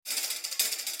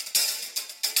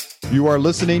You are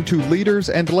listening to Leaders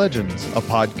and Legends, a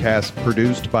podcast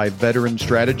produced by Veteran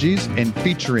Strategies and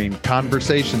featuring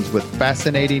conversations with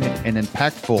fascinating and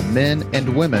impactful men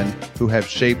and women who have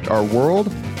shaped our world,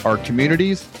 our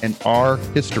communities, and our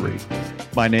history.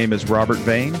 My name is Robert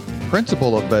Vane,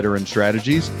 Principal of Veteran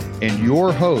Strategies, and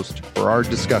your host for our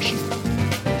discussion.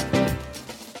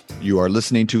 You are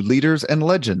listening to Leaders and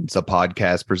Legends, a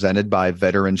podcast presented by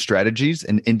Veteran Strategies,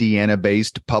 an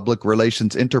Indiana-based public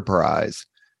relations enterprise,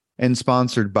 and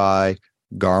sponsored by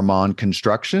Garmon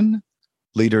Construction,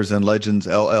 Leaders and Legends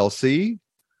LLC,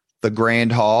 the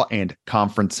Grand Hall and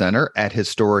Conference Center at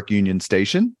Historic Union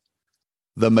Station,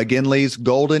 the McGinley's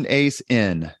Golden Ace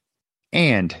Inn,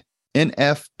 and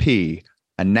NFP,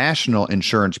 a national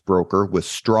insurance broker with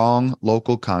strong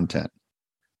local content.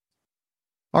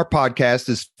 Our podcast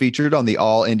is featured on the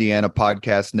All Indiana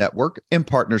Podcast Network in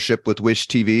partnership with Wish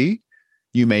TV.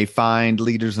 You may find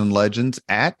Leaders and Legends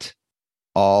at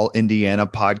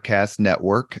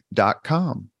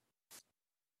allindianapodcastnetwork.com.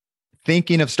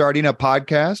 Thinking of starting a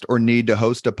podcast or need to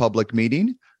host a public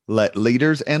meeting? Let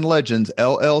Leaders and Legends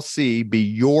LLC be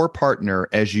your partner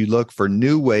as you look for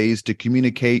new ways to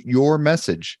communicate your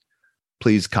message.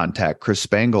 Please contact Chris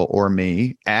Spangle or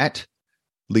me at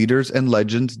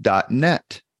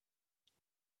leadersandlegends.net.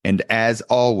 And as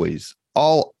always,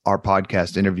 all our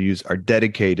podcast interviews are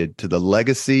dedicated to the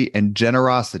legacy and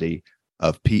generosity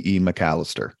of P.E.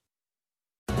 McAllister.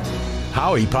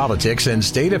 Howey Politics and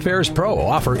State Affairs Pro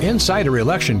offer insider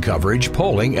election coverage,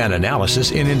 polling, and analysis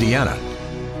in Indiana.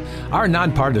 Our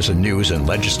nonpartisan news and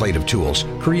legislative tools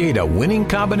create a winning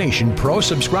combination pro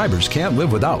subscribers can't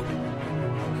live without.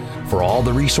 For all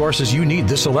the resources you need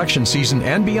this election season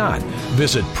and beyond,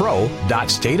 visit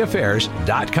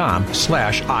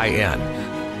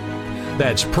pro.stateaffairs.com/IN.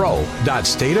 That's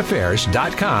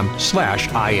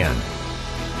pro.stateaffairs.com/IN.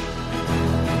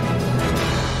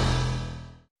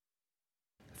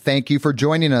 Thank you for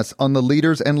joining us on the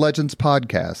Leaders and Legends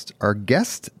podcast. Our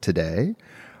guests today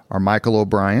are Michael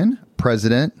O'Brien,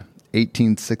 President,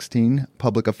 1816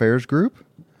 Public Affairs Group,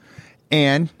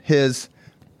 and his...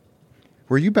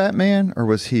 Were you Batman or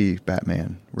was he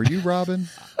Batman? Were you Robin?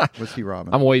 Was he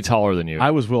Robin? I'm way taller than you. I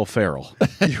was Will Ferrell.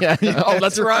 Oh,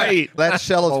 that's right. That's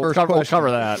Shella's first question. We'll cover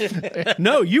that.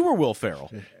 No, you were Will Ferrell.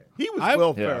 He was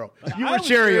Will Ferrell. You were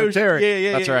Cherry O'Terry.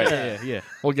 That's right. Yeah.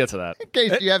 We'll get to that. In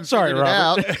case you haven't figured it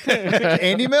out,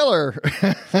 Andy Miller,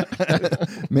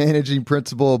 Managing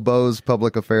Principal of Bose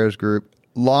Public Affairs Group,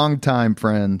 longtime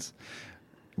friends.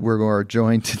 We're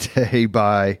joined today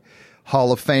by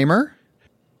Hall of Famer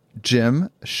Jim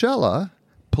Shella,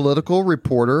 political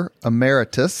reporter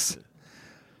emeritus,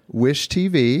 Wish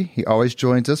TV. He always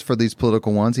joins us for these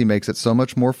political ones. He makes it so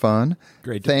much more fun.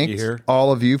 Great to be here. Thanks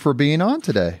all of you for being on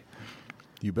today.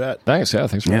 You bet. Thanks. Yeah,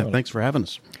 thanks for having us. Thanks for having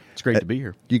us. It's great to be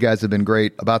here. You guys have been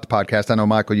great about the podcast. I know,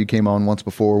 Michael, you came on once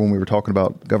before when we were talking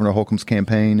about Governor Holcomb's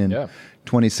campaign in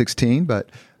 2016,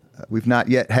 but we've not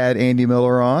yet had Andy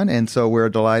Miller on, and so we're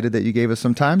delighted that you gave us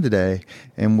some time today.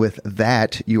 And with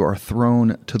that, you are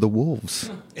thrown to the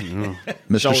wolves.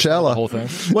 Mr. Shella. The whole thing.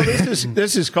 Well,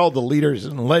 this is called the Leaders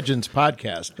and Legends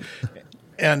podcast.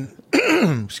 And,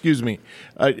 excuse me,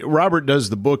 Robert does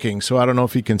the booking, so I don't know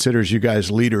if he considers you guys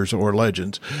leaders or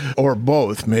legends, or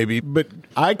both maybe, but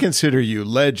I consider you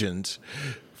legends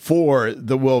for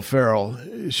the Will Ferrell,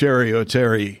 Cherry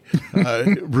O'Terry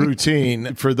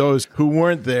routine. For those who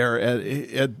weren't there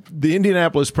at the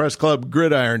Indianapolis Press Club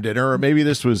Gridiron Dinner, or maybe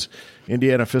this was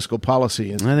Indiana Fiscal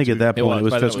Policy. I think at that point it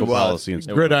was fiscal policy.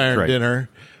 Gridiron Dinner.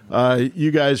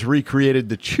 You guys recreated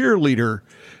the cheerleader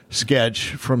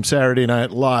sketch from Saturday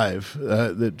Night Live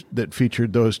that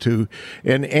featured those two.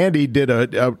 And Andy did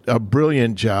a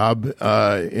brilliant job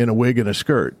in a wig and a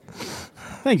skirt.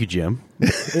 Thank you, Jim.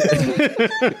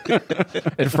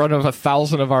 In front of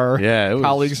 1,000 of our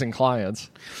colleagues and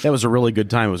clients. That was a really good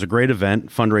time. It was a great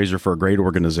event, fundraiser for a great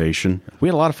organization. We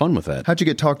had a lot of fun with that. How'd you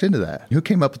get talked into that? Who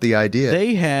came up with the idea?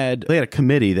 They had a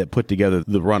committee that put together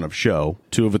the run of show.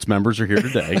 2 of its members are here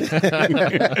today.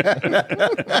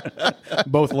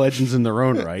 Both legends in their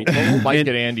own right. What Mike and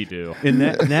Andy do? In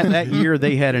that year,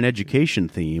 they had an education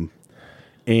theme,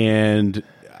 and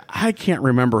I can't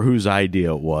remember whose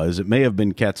idea it was. It may have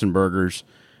been Katzenberger's.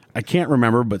 I can't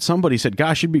remember, but somebody said,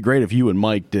 gosh, it'd be great if you and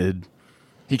Mike did.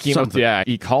 He came something. up,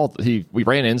 we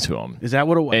ran into him. Is that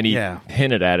what it was? And he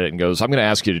hinted at it and goes, I'm going to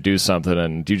ask you to do something,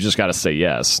 and you just got to say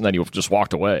yes. And then he just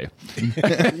walked away.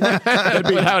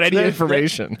 Without any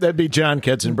information. That'd be John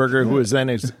Katzenberger, who was then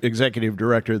executive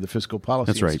director of the Fiscal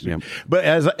Policy That's right, Institute. yeah. But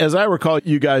as I recall,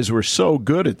 you guys were so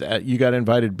good at that, you got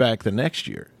invited back the next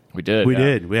year. We did. We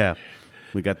did, yeah.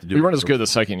 We got to do. We weren't as good the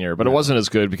second year, but it wasn't as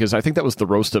good because I think that was the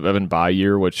roast of Evan Bayh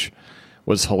year, which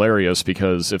was hilarious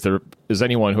because if there is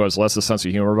anyone who has less a sense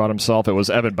of humor about himself, it was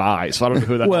Evan Bayh. So I don't know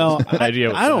who that idea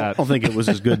was. I don't think it was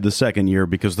as good the second year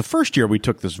because the first year we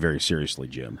took this very seriously,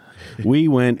 Jim. We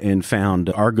went and found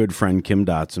our good friend Kim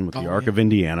Dotson with the Arc of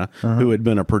Indiana, who had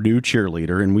been a Purdue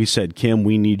cheerleader, and we said, Kim,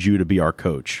 we need you to be our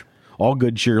coach. All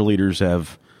good cheerleaders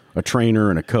have a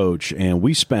trainer and a coach, and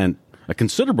we spent a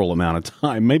considerable amount of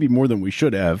time, maybe more than we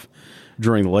should have,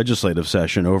 during the legislative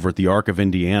session over at the Arc of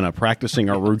Indiana, practicing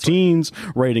our routines,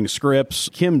 writing scripts.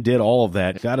 Kim did all of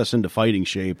that, got us into fighting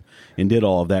shape, and did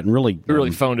all of that. And really, we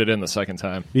really phoned it in the second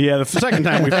time. Yeah, the second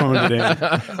time we phoned it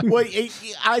in. Well,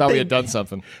 I thought we had done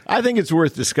something. I think it's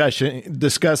worth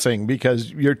discussing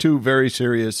because you're two very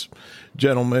serious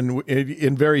gentlemen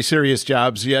in very serious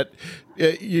jobs, yet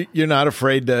you're not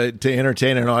afraid to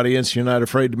entertain an audience. You're not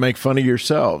afraid to make fun of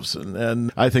yourselves.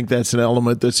 And I think that's an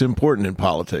element that's important in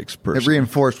politics. It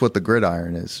reinforced what the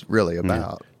gridiron is really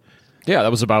about. Yeah,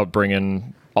 that was about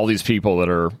bringing all these people that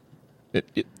are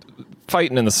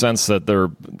fighting in the sense that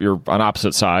you're on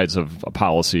opposite sides of a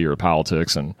policy or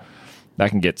politics, and that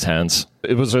can get tense.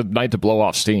 It was a night to blow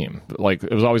off steam. Like,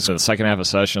 it was always in the second half of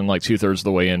session, like 2/3 of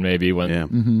the way in, maybe,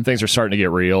 when things are starting to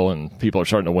get real and people are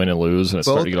starting to win and lose, and it's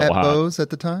starting to get a little hot. Both at Bose at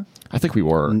the time? I think we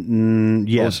were.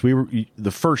 Yes, we were.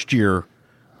 The first year,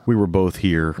 we were both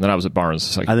here. And then I was at Barnes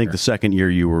the second I think year. the second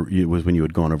year it was when you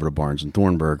had gone over to Barnes and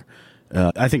Thornburg.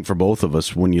 I think for both of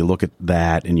us, when you look at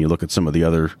that and you look at some of the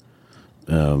other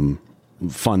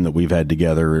fun that we've had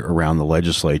together around the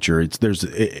legislature,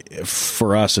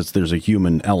 for us, there's a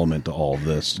human element to all of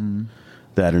this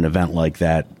that an event like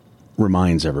that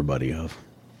reminds everybody of.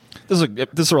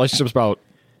 This relationship is about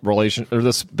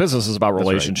this business is about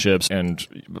relationships, and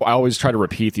I always try to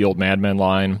repeat the old Mad Men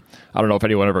line. I don't know if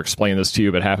anyone ever explained this to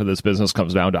you, but half of this business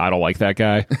comes down to I don't like that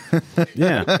guy.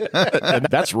 Yeah. And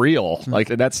that's real. Like,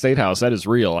 in that state house, that is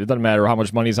real. It doesn't matter how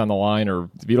much money's on the line, or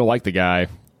if you don't like the guy,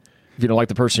 if you don't like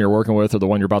the person you're working with or the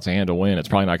one you're about to hand a win, it's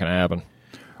probably not going to happen.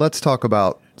 Let's talk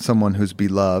about someone who's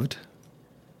beloved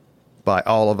by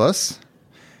all of us,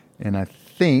 and I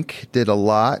think did a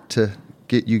lot to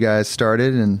get you guys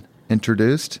started and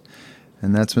introduced,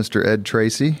 and that's Mr. Ed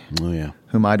Tracy. Oh, yeah.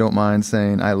 Whom I don't mind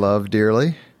saying I love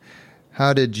dearly.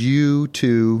 How did you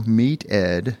two meet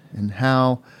Ed, and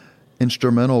how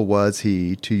instrumental was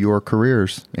he to your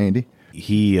careers, Andy?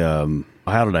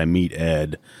 How did I meet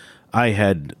Ed? I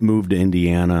had moved to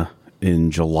Indiana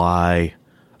in July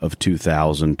of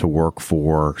 2000 to work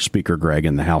for Speaker Gregg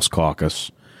in the House caucus.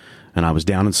 And I was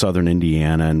down in southern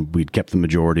Indiana, and we'd kept the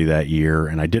majority that year,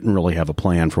 and I didn't really have a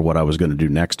plan for what I was going to do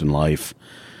next in life.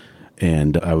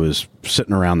 And I was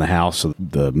sitting around the house of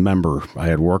the member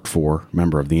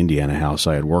of the Indiana House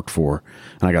I had worked for,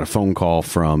 and I got a phone call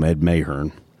from Ed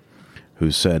Mahern,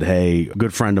 who said, hey, a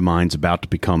good friend of mine's about to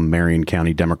become Marion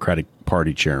County Democratic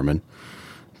Party chairman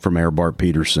for Mayor Bart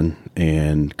Peterson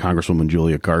and Congresswoman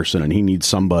Julia Carson, and he needs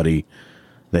somebody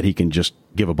that he can just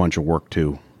give a bunch of work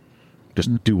to.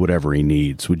 Just do whatever he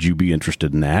needs. Would you be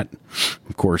interested in that?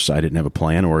 Of course, I didn't have a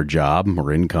plan or a job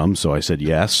or income, so I said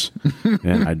yes.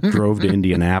 And I drove to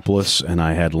Indianapolis, and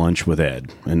I had lunch with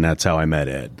Ed, and that's how I met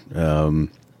Ed.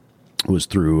 Was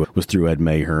through Ed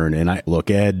Mahern,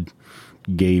 and Ed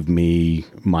gave me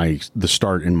the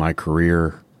start in my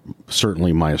career,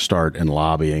 certainly my start in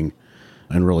lobbying,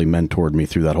 and really mentored me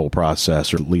through that whole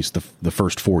process, or at least the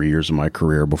first 4 years of my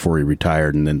career before he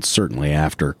retired, and then certainly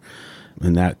after.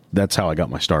 And that's how I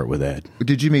got my start with Ed.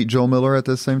 Did you meet Joel Miller at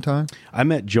the same time? I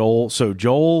met Joel.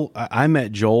 I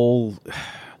met Joel.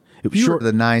 It was you were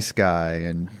the nice guy,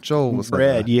 and Joel was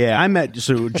Red. Yeah, I met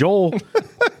Joel.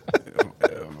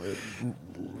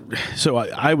 So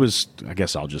I was. I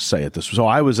guess I'll just say it this. So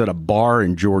I was at a bar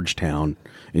in Georgetown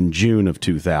in June of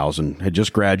 2000. Had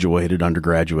just graduated,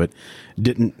 undergraduate,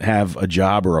 didn't have a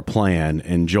job or a plan,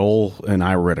 and Joel and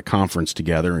I were at a conference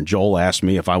together, and Joel asked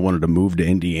me if I wanted to move to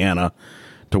Indiana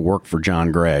to work for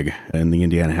John Gregg and the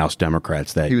Indiana House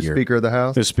Democrats that year. He was Speaker of the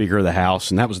House? He was Speaker of the House,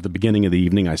 and that was the beginning of the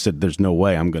evening. I said, there's no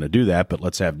way I'm going to do that, but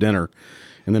let's have dinner.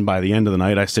 And then by the end of the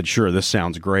night, I said, sure, this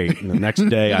sounds great. And the next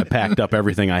day, I packed up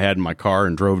everything I had in my car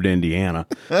and drove to Indiana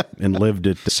and lived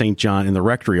at St. John, in the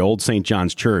rectory, Old St.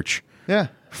 John's Church. Yeah.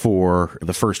 For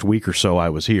the first week or so I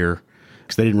was here,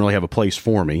 because they didn't really have a place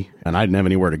for me, and I didn't have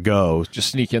anywhere to go.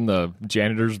 Just sneak in the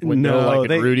janitor's window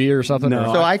Rudy or something?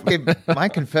 No. So my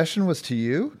confession was to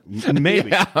you?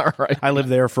 Maybe. Yeah, right. I lived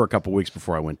there for a couple weeks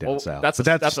before I went down south.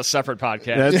 That's a separate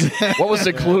podcast. What was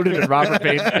included in Robert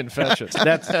Bain's confessions?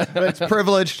 That's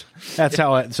privileged. That's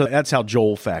how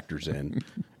Joel factors in.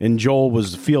 And Joel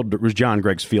was John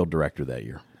Gregg's field director that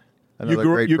year.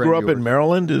 You grew up in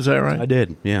Maryland, is that right? I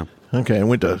did, yeah. Okay, I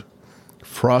went to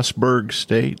Frostburg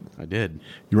State. I did.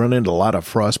 You run into a lot of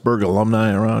Frostburg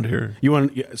alumni around here. You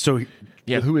want so?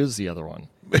 Yeah, who is the other one?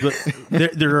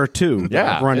 There are two that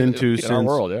I've run into in our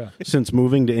world, since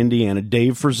moving to Indiana.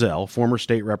 Dave Frizzell, former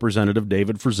state representative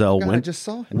David Frizzell, I just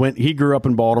saw him. He grew up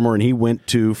in Baltimore, and he went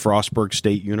to Frostburg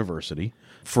State University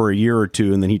for a year or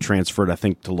two, and then he transferred, I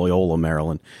think, to Loyola,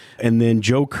 Maryland. And then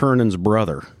Joe Kernan's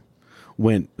brother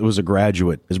was a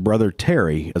graduate. His brother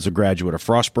Terry is a graduate of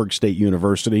Frostburg State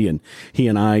University, and he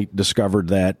and I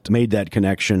made that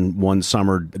connection one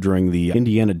summer during the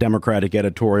Indiana Democratic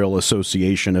Editorial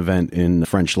Association event in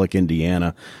French Lick,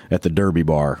 Indiana, at the Derby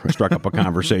Bar. We struck up a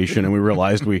conversation, and we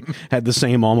realized we had the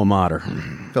same alma mater.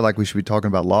 I feel like we should be talking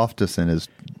about Loftus and his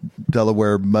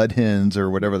Delaware Mud Hens or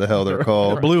whatever the hell they're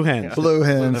called. Blue Hens. Blue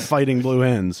Hens. The Fighting Blue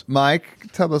Hens. Mike,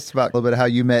 tell us about a little bit of how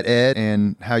you met Ed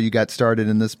and how you got started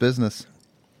in this business.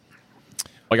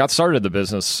 I got started in the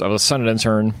business. I was a Senate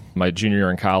intern my junior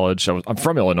year in college. I'm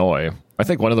from Illinois. I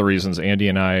think one of the reasons Andy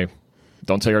and I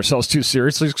don't take ourselves too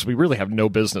seriously is because we really have no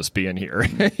business being here.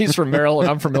 He's from Maryland.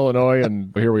 I'm from Illinois,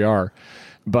 and here we are.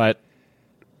 But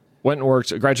went and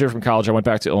worked, graduated from college. I went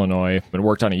back to Illinois and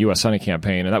worked on a U.S. Senate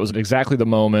campaign, and that was exactly the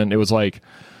moment. It was like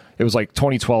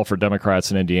 2012 for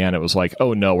Democrats in Indiana. It was like,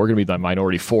 oh no, we're going to be the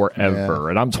minority forever. Yeah.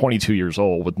 And I'm 22 years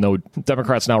old with no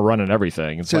Democrats now running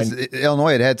everything.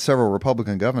 Illinois had several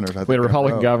Republican governors. We had a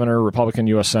Republican governor, Republican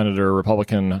U.S. senator,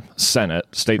 Republican Senate,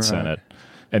 state Senate.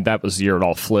 And that was the year it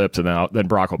all flipped. And then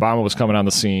Barack Obama was coming on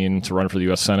the scene to run for the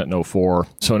U.S. Senate in 2004.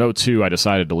 So in 2002, I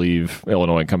decided to leave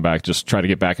Illinois and come back, just try to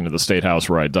get back into the state house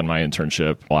where I'd done my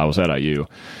internship while I was at IU.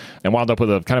 And wound up with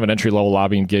a kind of an entry-level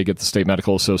lobbying gig at the State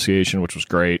Medical Association, which was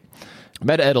great.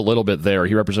 Met Ed a little bit there.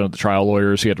 He represented the trial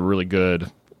lawyers. He had a really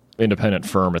good independent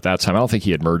firm at that time. I don't think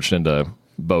he had merged into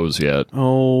Bose yet.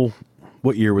 Oh,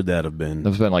 what year would that have been? It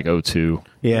was been like 2002.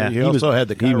 Yeah, he also had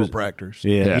the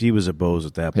chiropractors. He was at Bose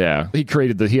at that point. Yeah,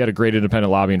 he had a great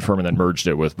independent lobbying firm and then merged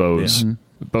it with Bose. Yeah.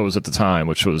 Bose at the time,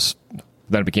 which was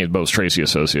then it became Bose Tracy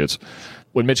Associates.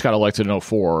 When Mitch got elected in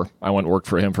 2004, I went and worked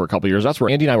for him for a couple of years. That's where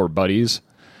Andy and I were buddies.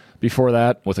 Before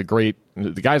that, the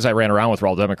guys I ran around with were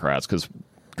all Democrats because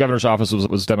governor's office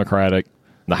was Democratic.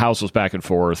 The House was back and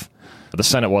forth. The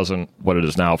Senate wasn't what it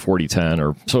is now,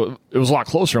 40-10. So it was a lot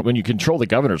closer. When you control the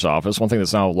governor's office, one thing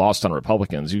that's now lost on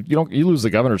Republicans, you lose the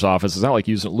governor's office. It's not like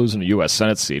losing a U.S.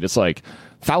 Senate seat. It's like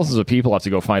thousands of people have to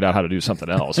go find out how to do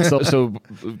something else. So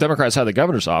Democrats had the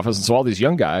governor's office, and so all these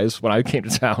young guys, when I came to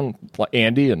town, like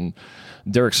Andy and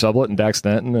Derek Sublett and Dax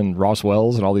Denton and Ross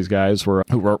Wells and all these guys who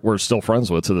we're still friends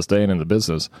with to this day and in the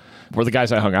business were the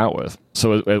guys I hung out with.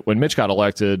 So when Mitch got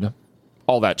elected,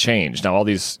 all that changed. Now all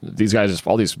these guys,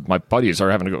 my buddies are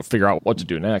having to go figure out what to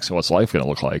do next and what's life going to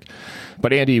look like.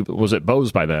 But Andy was at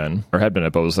Bose by then, or had been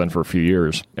at Bose then for a few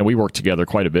years, and we worked together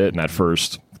quite a bit in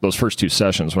those first two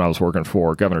sessions when I was working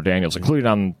for Governor Daniels, including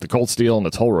on the Cold Steel and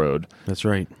the toll road. That's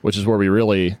right. Which is where we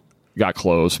really got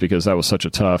close because that was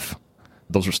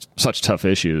those were such tough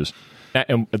issues.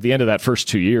 And at the end of that first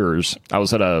 2 years, why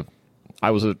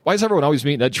is everyone always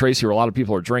meeting Ed Tracy where a lot of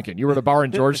people are drinking? You were at a bar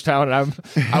in Georgetown, and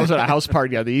I was at a house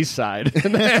party on the east side.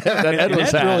 And Ed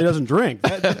really doesn't drink.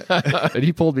 And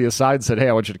he pulled me aside and said, hey,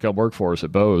 I want you to come work for us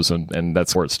at Bose. And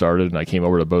that's where it started. And I came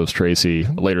over to Bose Tracy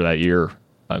later that year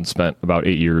and spent about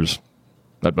 8 years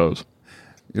at Bose.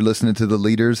 You're listening to the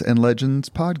Leaders and Legends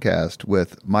podcast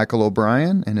with Michael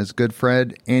O'Brien and his good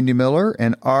friend Andy Miller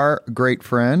and our great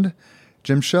friend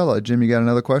Jim Shella. Jim, you got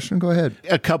another question? Go ahead.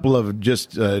 A couple of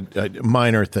just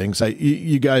minor things.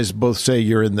 You guys both say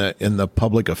you're in the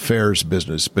public affairs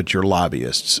business, but you're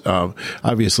lobbyists.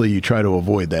 Obviously, you try to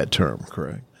avoid that term,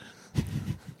 correct?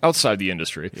 Outside the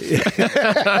industry.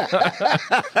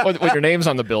 When your name's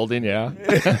on the building, yeah.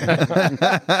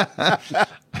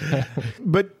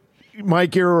 But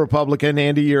Mike, you're a Republican.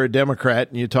 Andy, you're a Democrat,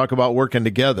 and you talk about working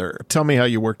together. Tell me how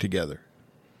you work together.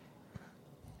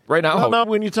 Right now, no,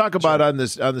 when you talk about on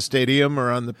the stadium or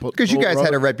on the because you guys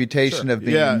had a reputation of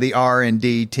being the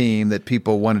R&D team that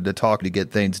people wanted to talk to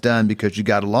get things done because you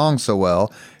got along so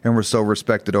well and were so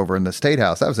respected over in the State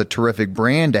House. That was a terrific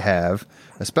brand to have,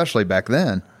 especially back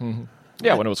then. Mm-hmm.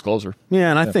 Yeah, when it was closer. Yeah,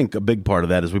 and I think a big part of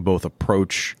that is we both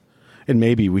approach, and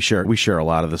maybe we share a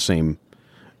lot of the same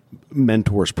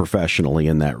mentors professionally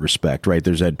in that respect, right?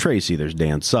 There's Ed Tracy, there's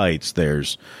Dan Seitz,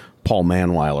 there's Paul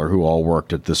Manweiler, who all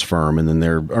worked at this firm, and then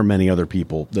there are many other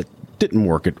people that didn't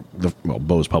work at the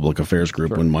Bose Public Affairs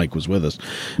Group when Mike was with us,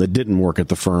 that didn't work at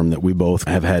the firm that we both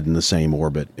have had in the same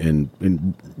orbit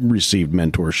and received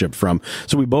mentorship from.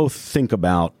 So we both think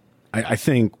about, I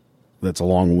think that's a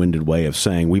long-winded way of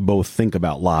saying we both think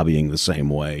about lobbying the same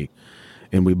way.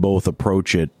 and we both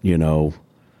approach it, kind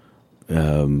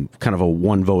of a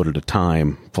one vote at a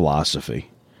time philosophy.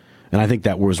 And I think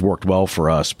that was worked well for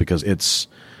us because it's,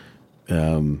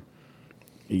 we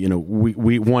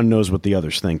one knows what the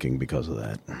other's thinking because of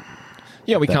that.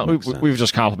 Yeah, we've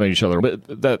just complimented each other.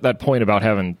 But that point about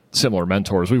having similar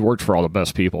mentors, we worked for all the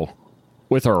best people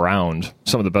with or around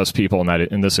some of the best people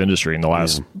in this industry in the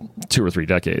last 2 or 3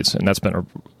 decades, and that's been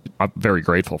I'm very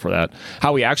grateful for that.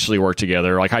 How we actually work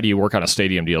together, like how do you work on a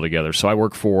stadium deal together? So I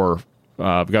worked for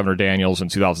Governor Daniels in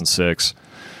 2006.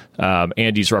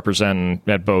 Andy's representing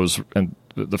at Bose, and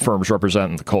the firm's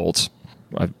representing the Colts.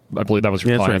 I believe that was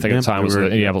your client. I think at the time was the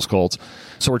Indianapolis Colts.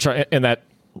 So we're trying, and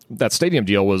that stadium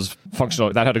deal was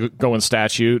functional. That had to go in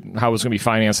statute. How it was going to be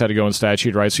financed had to go in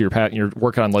statute, right? So you're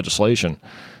working on legislation.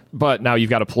 But now you've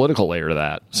got a political layer to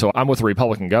that. So I'm with a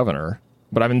Republican governor,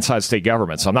 but I'm inside state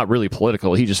government, so I'm not really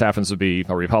political. He just happens to be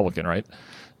a Republican, right?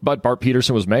 But Bart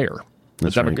Peterson was mayor.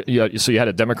 That's right. So you had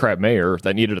a Democrat mayor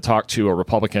that needed to talk to a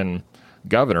Republican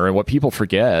governor. And what people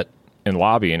forget in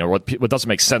lobbying, or what doesn't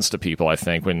make sense to people, I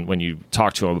think, when you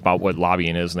talk to them about what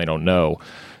lobbying is and they don't know,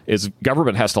 is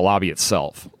government has to lobby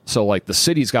itself. So like the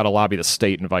city's got to lobby the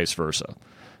state and vice versa.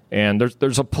 And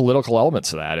there's a political element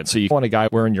to that. And so you want a guy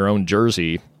wearing your own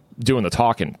jersey doing the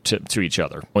talking to each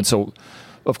other. And so,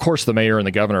 of course, the mayor and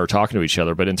the governor are talking to each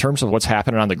other, but in terms of what's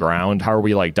happening on the ground, how are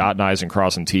we like dotting I's and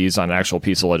crossing T's on an actual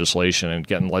piece of legislation and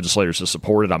getting legislators to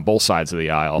support it on both sides of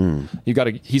the aisle?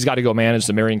 He's got to go manage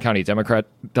the Marion County Democrat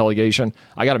delegation.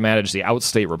 I got to manage the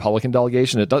outstate Republican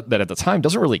delegation that at the time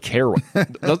doesn't really care,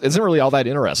 isn't really all that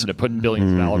interested in putting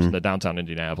billions of dollars into downtown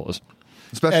Indianapolis.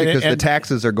 Especially because the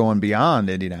taxes are going beyond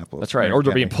Indianapolis. That's right. Or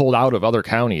they're being pulled out of other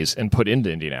counties and put into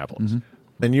Indianapolis.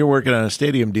 And you're working on a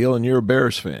stadium deal, and you're a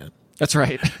Bears fan. That's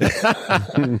right.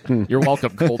 You're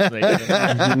welcome, Colts Nation.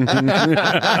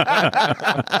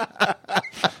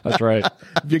 That's right.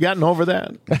 Have you gotten over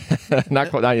that?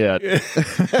 Not yet.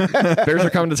 Bears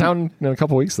are coming to town in a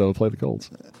couple weeks, though, to play the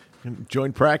Colts.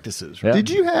 Joint practices, right? Yeah.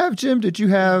 Did you have, Jim,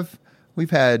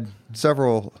 we've had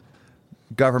several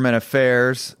government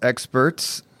affairs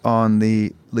experts on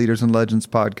the Leaders and Legends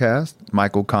podcast,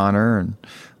 Michael Connor and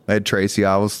Ed Tracy,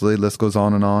 obviously. List goes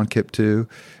on and on. Kip too.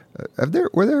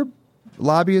 Were there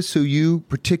lobbyists who you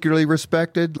particularly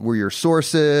respected? Were your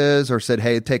sources, or said,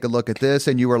 "Hey, take a look at this,"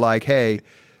 and you were like, "Hey,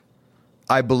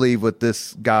 I believe what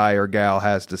this guy or gal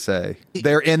has to say.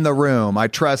 They're in the room. I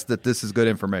trust that this is good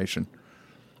information."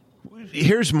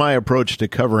 Here's my approach to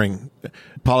covering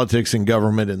politics and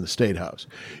government in the State House.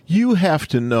 You have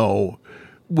to know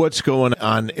what's going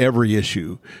on every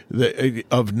issue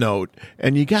of note,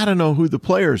 and you got to know who the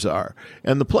players are.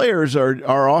 And the players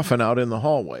are often out in the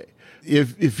hallway.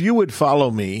 If you would follow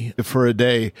me for a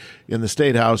day in the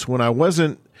State House when I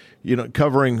wasn't,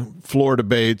 covering floor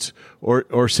debates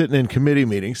or sitting in committee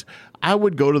meetings, I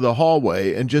would go to the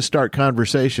hallway and just start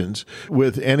conversations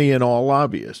with any and all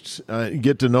lobbyists.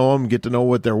 Get to know them, get to know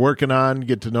what they're working on,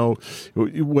 get to know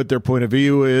what their point of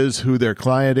view is, who their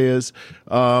client is.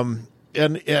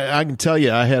 And I can tell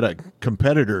you, I had a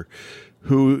competitor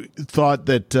who thought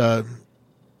that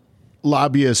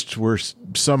lobbyists were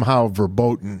somehow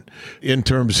verboten in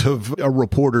terms of a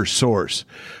reporter's source.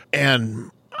 And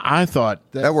I thought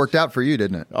that worked out for you,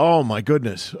 didn't it? Oh, my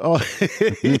goodness. Oh,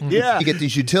 yeah. You get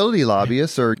these utility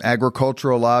lobbyists or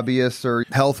agricultural lobbyists or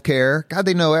healthcare. God,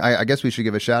 they know it. I guess we should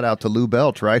give a shout out to Lou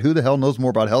Belch, right? Who the hell knows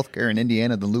more about healthcare in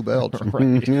Indiana than Lou Belch?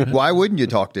 Right. Why wouldn't you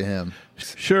talk to him?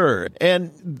 Sure.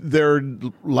 And they're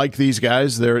like these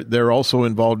guys. They're also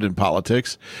involved in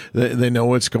politics. They know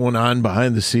what's going on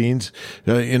behind the scenes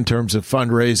in terms of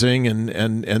fundraising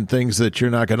and things that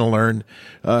you're not going to learn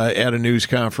at a news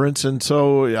conference. And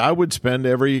so I would spend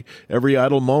every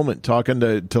idle moment talking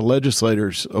to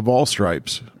legislators of all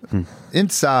stripes.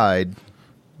 Inside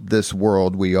this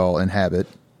world we all inhabit,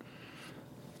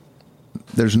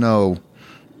 there's no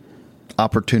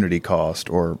opportunity cost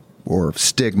or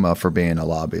stigma for being a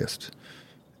lobbyist.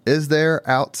 Is there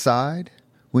outside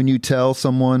when you tell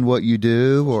someone what you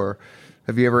do, or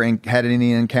have you ever had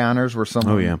any encounters where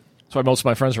someone... Oh, yeah. That's why most of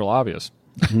my friends are lobbyists.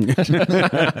 You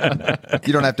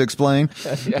don't have to explain?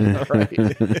 Yeah,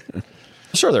 right.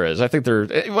 Sure there is. I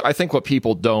think what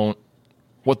people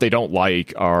what they don't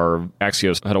like are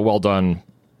Axios had a well-done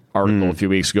article a few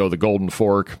weeks ago, the Golden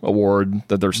Fork Award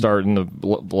that they're starting, the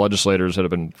legislators that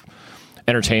have been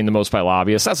entertained the most by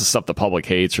lobbyists. That's the stuff the public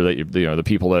hates, or that the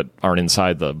people that aren't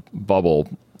inside the bubble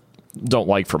don't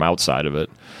like from outside of it.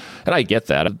 And I get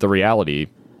that. The reality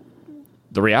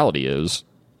is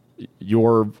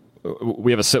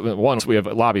we have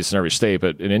lobbyists in every state,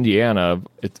 but in Indiana,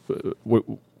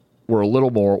 we're a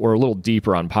little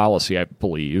deeper on policy, I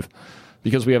believe,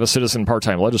 because we have a citizen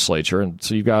part-time legislature. And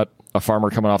so you've got a farmer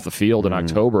coming off the field in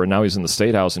October, and now he's in the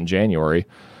State House in January,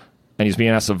 and he's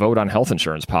being asked to vote on health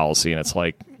insurance policy. And it's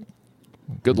like,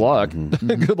 good luck.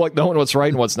 Good luck knowing what's right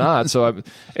and what's not. So,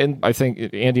 I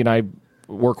think Andy and I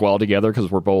work well together because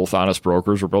we're both honest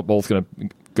brokers. We're both going to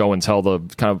go and tell the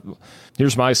kind of,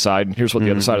 here's my side and here's what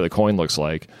the other side of the coin looks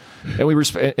like.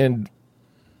 And and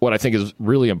what I think is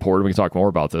really important, we can talk more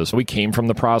about this, we came from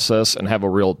the process and have a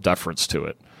real deference to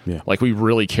it. Yeah. Like, we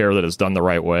really care that it's done the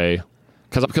right way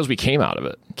because we came out of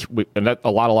it. And that,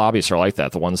 a lot of lobbyists are like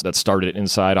that, the ones that started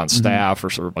inside on staff, or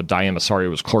sort of Diane Massari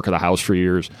was clerk of the House for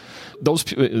years.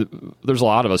 There's a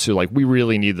lot of us who, like, we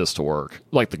really need this to work,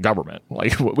 like the government.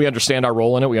 Like, we understand our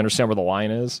role in it. We understand where the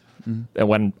line is. And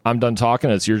when I'm done talking,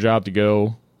 it's your job to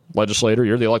go, legislator.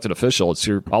 You're the elected official.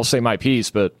 I'll say my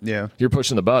piece, but you're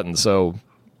pushing the button. So,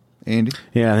 Andy?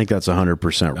 Yeah, I think that's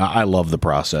 100%. I love the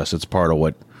process. It's part of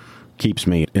what keeps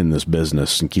me in this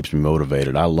business and keeps me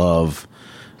motivated. I love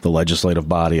the legislative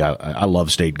body. I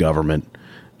love state government.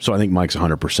 So I think Mike's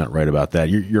 100% right about that.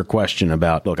 Your question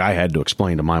about, look, I had to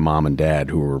explain to my mom and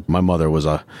dad, my mother was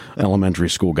a elementary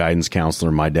school guidance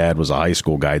counselor. My dad was a high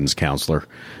school guidance counselor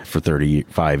for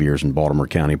 35 years in Baltimore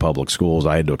County Public Schools.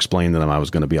 I had to explain to them I was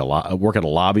going to work at a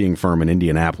lobbying firm in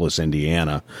Indianapolis,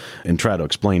 Indiana, and try to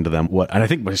explain to them and I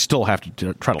think I still have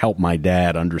to try to help my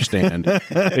dad understand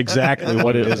exactly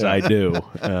what it is I do.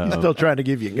 He's still trying to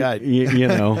give you a guide.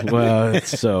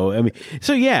 So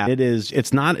yeah, it is.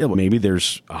 It's not, maybe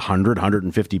there's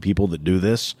 150 people that do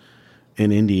this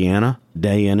in Indiana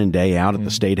day in and day out at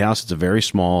the State House. It's a very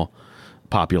small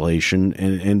population,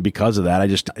 and because of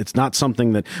that, it's not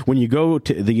something that when you go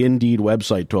to the Indeed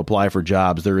website to apply for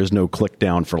jobs, there is no click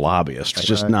down for lobbyists. It's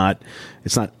just not.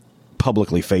 It's not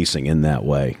publicly facing in that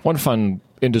way. One fun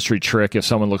industry trick: if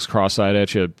someone looks cross-eyed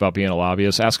at you about being a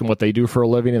lobbyist, ask them what they do for a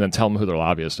living, and then tell them who their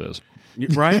lobbyist is.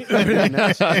 Right?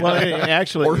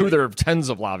 Actually, or who their tens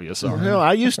of lobbyists are. Well,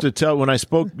 I used to tell when I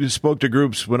spoke to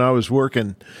groups when I was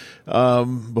working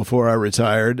before I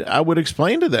retired, I would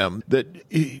explain to them that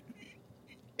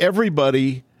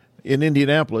everybody in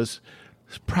Indianapolis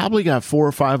has probably got 4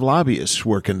 or 5 lobbyists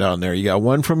working down there. You got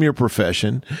one from your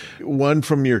profession, one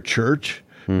from your church.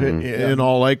 In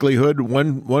all likelihood,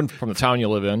 one from the town you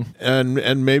live in,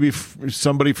 and maybe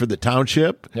somebody for the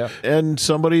township, and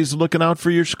somebody's looking out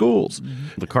for your schools.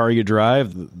 The car you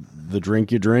drive, the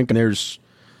drink you drink, and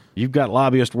you've got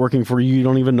lobbyists working for you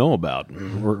don't even know about.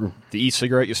 The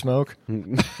e-cigarette you smoke,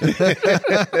 the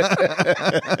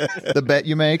bet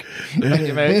you make,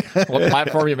 what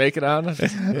platform you make it on,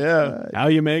 how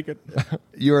you make it.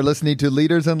 You are listening to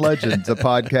Leaders and Legends, a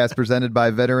podcast presented by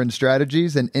Veteran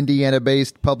Strategies, an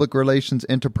Indiana-based public relations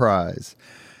enterprise,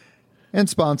 and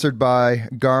sponsored by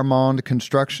Garmond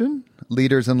Construction,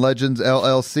 Leaders and Legends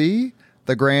LLC,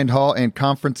 the Grand Hall and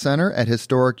Conference Center at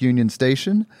Historic Union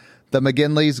Station, the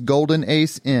McGinley's Golden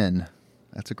Ace Inn.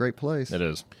 That's a great place. It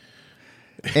is.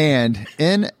 And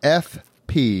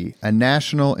NFP, a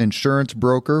national insurance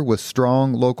broker with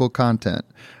strong local content.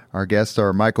 Our guests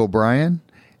are Mike O'Brien,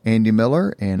 Andy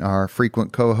Miller, and our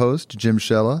frequent co-host, Jim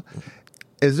Shella.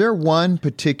 Is there one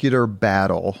particular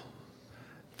battle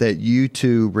that you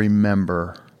two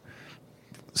remember,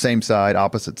 same side,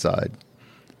 opposite side,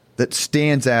 that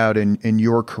stands out in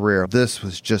your career? This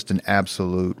was just an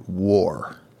absolute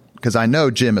war. Because I know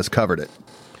Jim has covered it.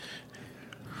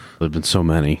 There's been so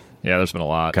many. Yeah, there's been a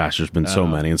lot. Gosh, there's been so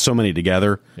many, and so many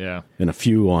together. Yeah, and a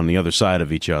few on the other side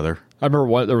of each other. I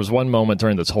remember there was one moment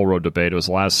during the toll road debate. It was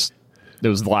the last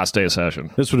day of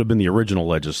session. This would have been the original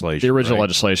legislation. The original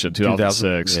legislation,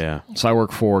 2006. Yeah. So I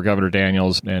worked for Governor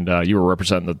Daniels, and you were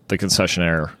representing the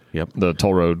concessionaire. Yep. The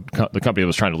toll road, the company that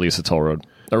was trying to lease the toll road,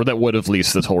 or that would have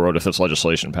leased the toll road if this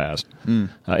legislation passed.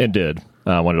 It did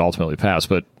when it ultimately passed,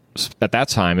 but at that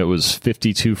time, it was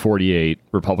 52-48.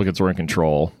 Republicans were in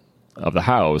control of the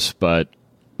House, but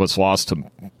what's lost to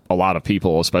a lot of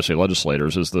people, especially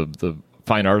legislators, is the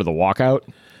fine art of the walkout,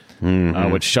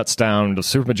 which shuts down the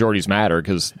supermajorities matter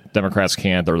because Democrats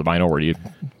can't, they're the minority.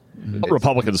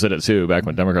 Republicans did it too back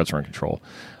when Democrats were in control,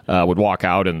 would walk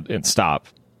out and stop.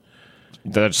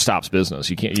 That stops business.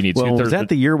 You can't. You need. Well, was that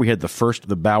the year we had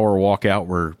the Bauer walkout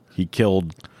where he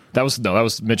killed? That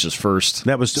was Mitch's first.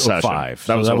 That was session. 05.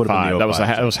 That was so 05. That was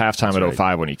halftime That's at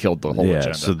 05 when he killed the whole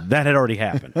agenda. So that had already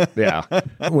happened. Yeah.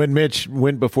 When Mitch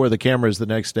went before the cameras the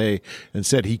next day and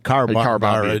said he car-bombed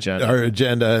our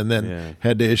agenda and then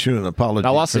had to issue an apology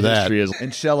now, lots for of that. history is,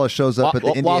 and Shella shows up at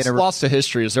the Indiana. Lots to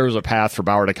history is there was a path for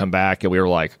Bauer to come back, and we were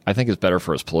like, I think it's better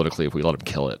for us politically if we let him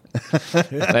kill it.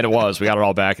 And it was. We got it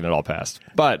all back, and it all passed.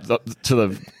 But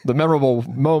the memorable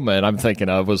moment I'm thinking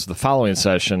of was the following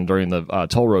session during the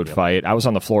toll road railroad fight. I was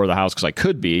on the floor of the House because I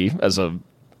could be as a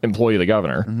employee of the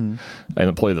governor and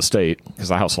employee of the state because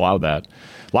the House allowed that.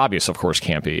 Lobbyists, of course,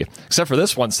 can't be, except for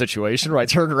this one situation where I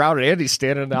turned around and Andy's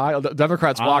standing in the aisle. The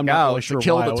Democrats walk out to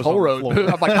kill the toll road.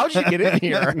 I'm like, how'd you get in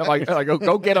here? And I'm like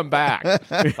go get him back.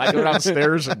 I go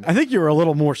downstairs. And I think you were a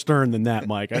little more stern than that,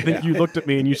 Mike. I think you looked at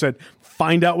me and you said,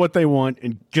 find out what they want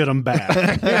and get them back.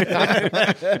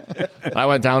 I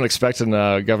went down expecting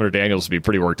Governor Daniels to be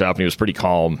pretty worked up, and he was pretty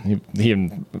calm. He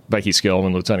and Becky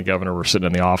Skillman, Lieutenant Governor, were sitting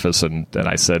in the office, and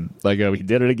I said, he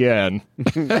did it again.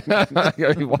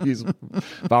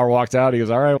 Bauer walked out. He goes,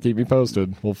 all right, keep me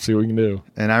posted. We'll see what we can do.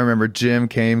 And I remember Jim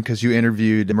came because you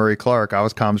interviewed Murray Clark. I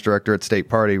was comms director at State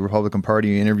Party, Republican Party.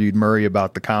 You interviewed Murray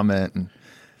about the comment, and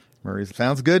Murray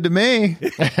sounds good to me.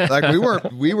 Like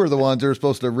we were the ones who were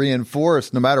supposed to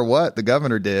reinforce, no matter what the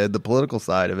governor did, the political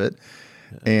side of it.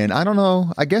 And I don't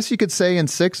know. I guess you could say in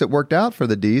 6 it worked out for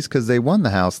the D's because they won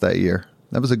the House that year.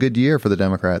 That was a good year for the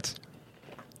Democrats.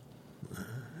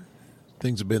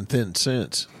 Things have been thin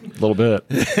since. A little bit.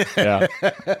 Yeah.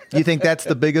 You think that's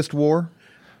the biggest war?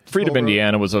 Freedom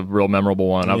Indiana was a real memorable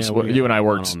one. You and I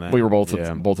worked. We were both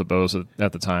at Bose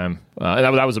at the time.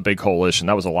 That was a big coalition.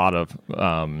 That was a lot of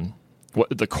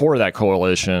the core of that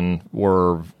coalition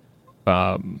was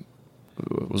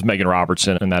Megan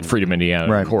Robertson and that Freedom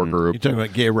Indiana core group. You're talking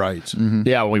about gay rights. Mm-hmm.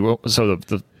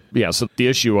 Yeah. So the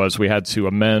issue was we had to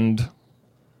amend.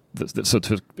 So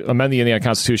to amend the Indiana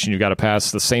Constitution, you've got to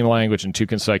pass the same language in 2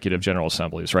 consecutive General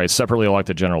Assemblies, right? Separately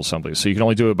elected General Assemblies. So you can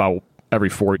only do it about every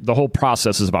 4. The whole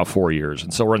process is about 4 years,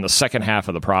 and so we're in the second half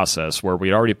of the process where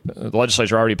the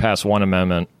legislature already passed one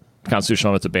amendment,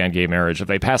 constitutional amendment to ban gay marriage. If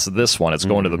they pass this one, it's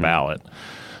going to the ballot.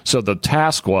 So the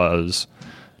task was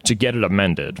to get it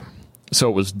amended. So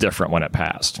it was different when it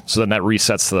passed. So then that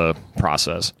resets the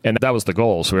process, and that was the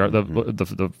goal. So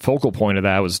the focal point of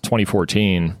that was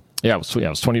 2014. Yeah, it was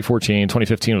 2014.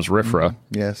 2015 was RFRA.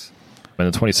 Yes. And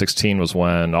then 2016 was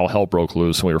when all hell broke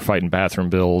loose and we were fighting bathroom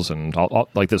bills and all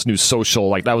like this new social,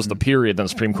 like that was the period. Then the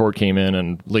Supreme Court came in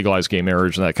and legalized gay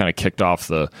marriage, and that kind of kicked off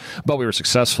but we were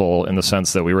successful in the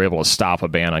sense that we were able to stop a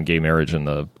ban on gay marriage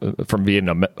from being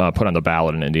put on the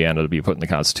ballot in Indiana to be put in the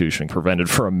Constitution, prevented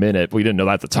for a minute. We didn't know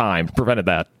that at the time, prevented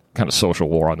that kind of social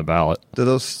war on the ballot. Do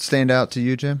those stand out to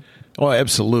you, Jim? Oh,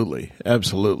 absolutely.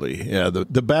 Absolutely. Yeah.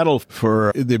 The battle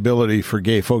for the ability for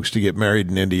gay folks to get married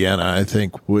in Indiana, I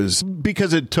think, was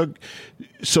because it took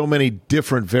so many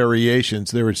different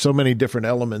variations. There were so many different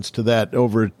elements to that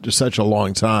over such a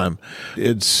long time.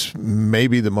 It's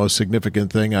maybe the most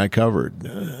significant thing I covered.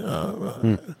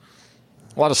 A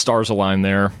lot of stars aligned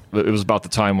there. It was about the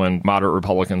time when moderate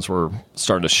Republicans were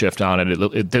starting to shift on it.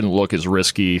 It didn't look as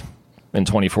risky in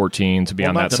 2014 to be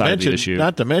on that side of the issue.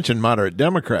 Not to mention moderate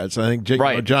Democrats. I think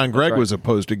John Gregg was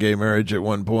opposed to gay marriage at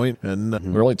one point.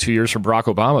 And we're only 2 years from Barack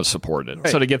Obama supported. Right.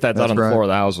 So to get that done on the floor of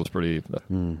the House was pretty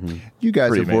You guys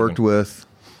pretty have worked with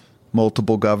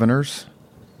multiple governors,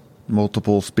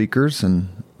 multiple speakers, and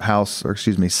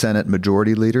Senate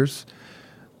majority leaders.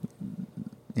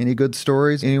 Any good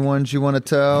stories? Any ones you want to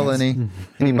tell?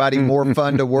 Anybody more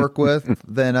fun to work with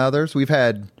than others? We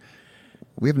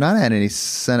have not had any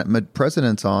Senate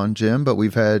presidents on, Jim, but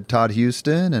we've had Todd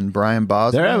Houston and Brian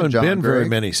Bosma. There haven't John been Gregg. very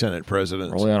many Senate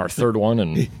presidents. We're only on our third one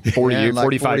in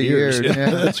 45 years.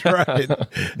 Yeah. That's right.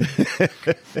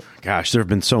 Gosh, there have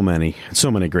been so many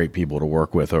great people to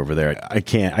work with over there. I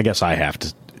guess I have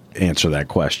to answer that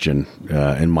question.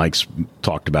 And Mike's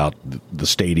talked about the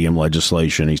stadium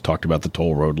legislation. He's talked about the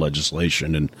toll road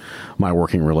legislation and my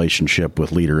working relationship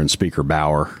with Leader and Speaker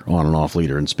Bauer, on and off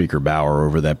Leader and Speaker Bauer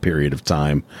over that period of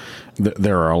time.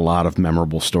 There are a lot of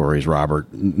memorable stories, Robert.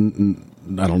 I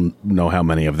don't know how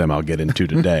many of them I'll get into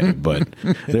today, but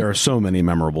there are so many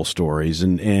memorable stories.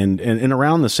 And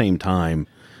around the same time,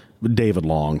 David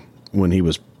Long, when he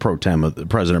was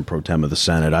president pro tem of the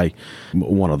Senate,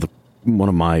 one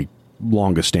of my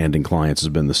longest standing clients has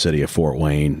been the city of Fort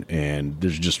Wayne, and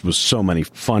there's just was so many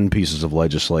fun pieces of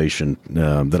legislation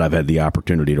that I've had the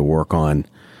opportunity to work on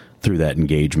through that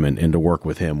engagement and to work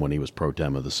with him when he was pro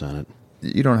tem of the Senate.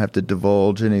 You don't have to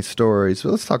divulge any stories, but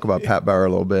let's talk about Pat Bauer a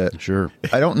little bit. Sure.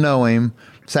 I don't know him.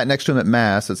 Sat next to him at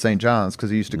Mass at St. John's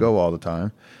because he used to go all the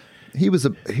time. He was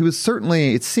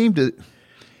certainly, he seemed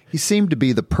to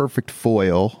be the perfect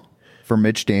foil for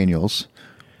Mitch Daniels.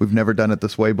 We've never done it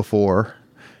this way before,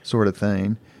 sort of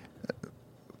thing.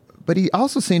 But he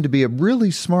also seemed to be a really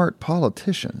smart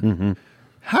politician.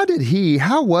 Mm-hmm.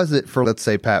 How was it for, let's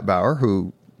say, Pat Bauer,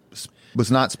 who was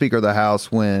not Speaker of the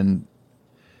House when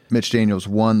Mitch Daniels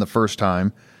won the first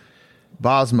time,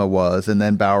 Bosma was, and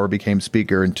then Bauer became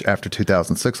Speaker after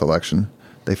 2006 election.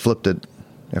 They flipped it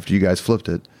after you guys flipped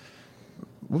it.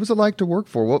 What was it like to work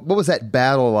for? What was that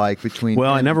battle like between?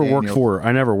 Well, I never Daniels?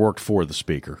 worked for the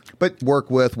speaker. But work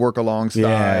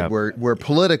alongside, where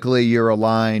politically you're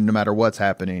aligned no matter what's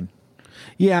happening.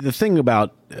 Yeah, the thing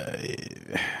about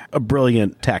a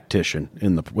brilliant tactician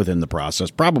within the process,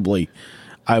 probably,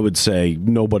 I would say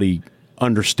nobody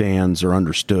understands or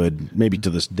understood, maybe to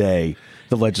this day,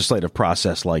 the legislative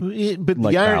process like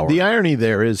Bauer. The irony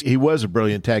there is he was a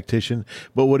brilliant tactician,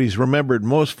 but what he's remembered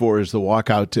most for is the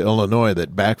walkout to Illinois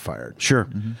that backfired. Sure.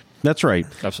 That's right.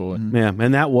 Absolutely. Yeah,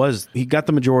 and he got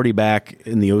the majority back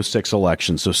in the 06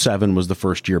 election, so 7 was the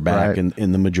first year back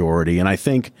in the majority, and I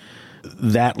think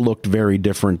that looked very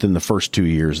different than the first 2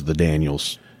 years of the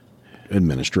Daniels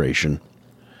administration.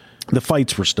 The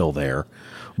fights were still there,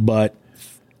 but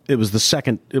it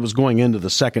was going into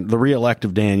the re-elect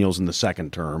of Daniels in the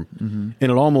second term, and it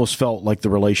almost felt like the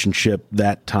relationship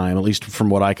that time, at least from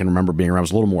what I can remember being around,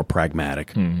 was a little more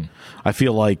pragmatic. I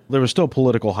feel like there was still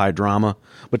political high drama,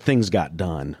 but things got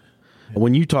done.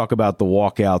 When you talk about the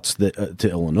walkouts to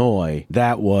Illinois,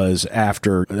 that was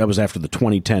after the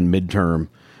 2010 midterm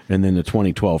and then the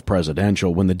 2012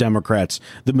 presidential, when the Democrats,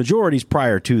 the majorities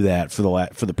prior to that for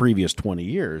the previous 20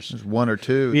 years, one or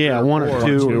two, one or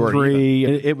two or three,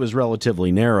 it was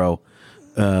relatively narrow.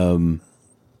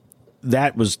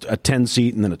 That was a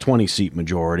 10-seat and then a 20-seat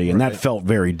majority, and that felt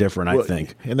very different, I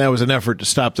think. And that was an effort to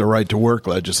stop the right-to-work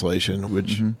legislation,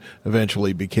 which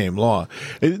eventually became law.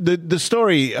 The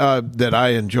story that I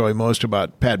enjoy most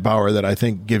about Pat Bauer, that I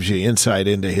think gives you insight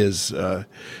into his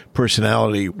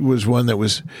personality, was one that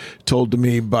was told to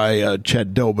me by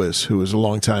Chet Dobas, who was a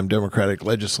longtime Democratic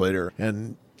legislator.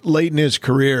 And late in his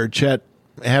career, Chet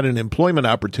had an employment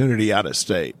opportunity out of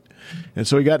state. And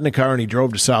so he got in the car and he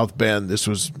drove to South Bend. This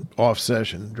was off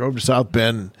session. Drove to South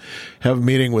Bend, have a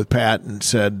meeting with Pat, and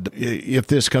said, if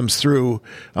this comes through,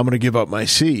 I'm going to give up my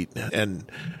seat.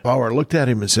 And Bauer looked at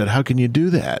him and said, how can you do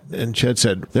that? And Chet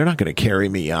said, they're not going to carry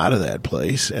me out of that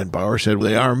place. And Bauer said, well,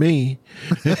 they are me.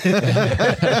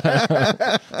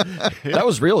 That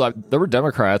was real. There were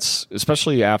Democrats,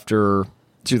 especially after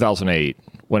 2008,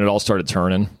 when it all started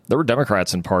turning. There were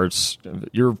Democrats in parts.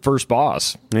 Your first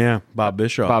boss, Bob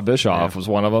Bischoff was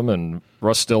one of them, and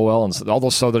Russ Stillwell, and all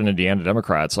those Southern Indiana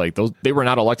Democrats. Like those, they were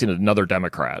not electing another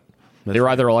Democrat. They were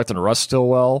either electing Russ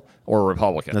Stillwell or a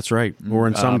Republican. That's right. Or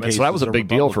in some cases, so that was a big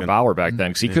deal for Bauer back then,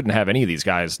 because he couldn't have any of these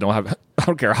guys. I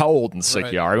don't care how old and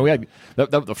sick you are. I mean, we had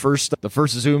the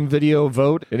first Zoom video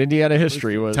vote in Indiana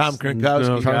history was Tom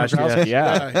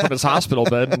Kronkowski. From his hospital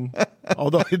bed. And,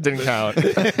 although it didn't count.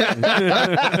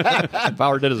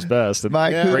 Bauer did his best.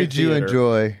 Mike, who did you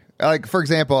enjoy? Like, for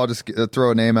example, I'll just throw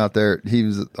a name out there. He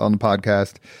was on the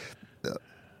podcast.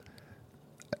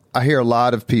 I hear a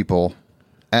lot of people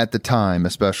at the time,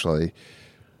 especially,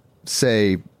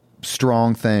 say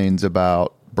strong things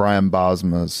about Brian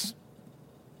Bosma's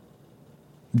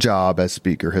job as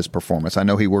speaker, his performance. I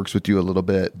know he works with you a little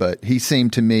bit, but he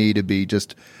seemed to me to be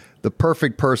just the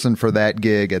perfect person for that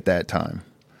gig at that time.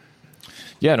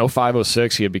 Yeah, in 05,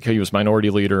 06, he was minority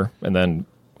leader, and then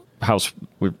House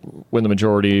we win the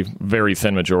majority, very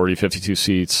thin majority, 52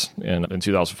 seats in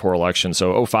 2004 election.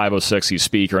 So 05, 06, he's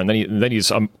speaker, and then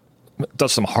he's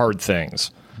does some hard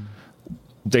things.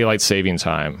 Daylight saving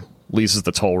time, leases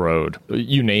the toll road,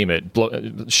 you name it,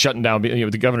 shutting down.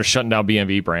 The governor's shutting down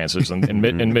BMV branches, and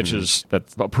Mitch's that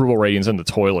approval ratings in the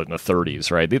toilet in the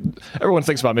 30s. Right? Everyone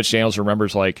thinks about Mitch Daniels,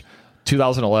 remembers like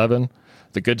 2011.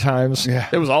 The good times,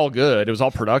 It was all good. It was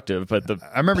all productive, but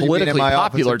I remember politically you being in my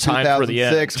popular office in time for the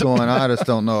end. Going, I just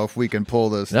don't know if we can pull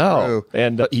this through.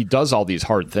 And he does all these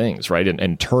hard things, right,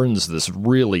 and turns this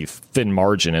really thin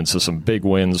margin into some big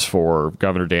wins for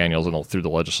Governor Daniels and through the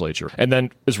legislature, and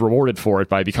then is rewarded for it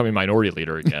by becoming minority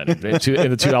leader again in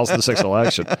the 2006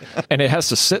 election. And it has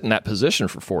to sit in that position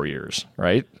for 4 years,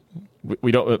 right?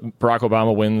 We don't. Barack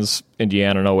Obama wins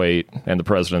Indiana in 2008 and the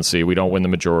presidency. We don't win the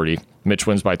majority. Mitch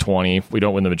wins by 20. We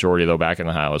don't win the majority, though, back in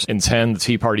the House. In 10, the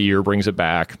Tea Party year brings it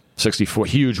back. 64,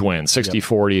 huge win.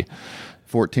 60-40.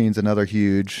 14's another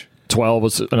huge. 12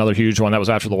 was another huge one. That was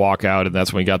after the walkout, and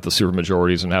that's when we got the super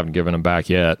majorities and haven't given them back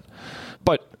yet.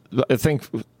 But I think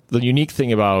the unique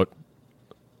thing about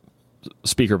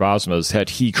Speaker Bosma is that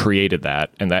he created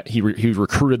that, and that he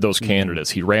recruited those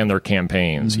candidates. He ran their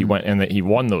campaigns. He went and he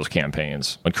won those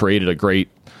campaigns and created a great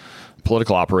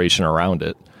political operation around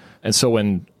it. And so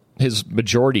when his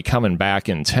majority coming back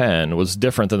in 10 was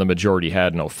different than the majority he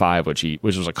had in 05, which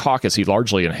was a caucus he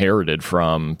largely inherited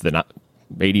from the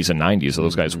 80s and 90s. So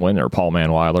those guys win there, Paul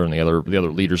Manweiler and the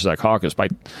other leaders of that caucus. By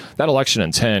that election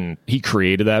in 10, he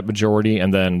created that majority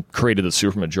and then created the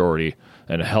supermajority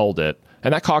and held it.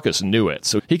 And that caucus knew it.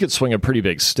 So he could swing a pretty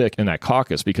big stick in that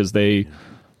caucus because they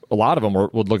a lot of them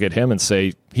would look at him and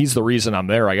say, he's the reason I'm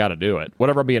there. I got to do it.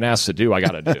 Whatever I'm being asked to do, I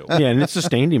got to do. Yeah, and it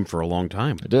sustained him for a long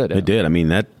time. It did. Yeah. It did. I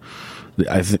mean, I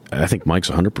think Mike's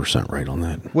 100% right on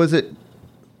that.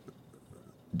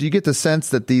 Do you get the sense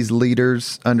that these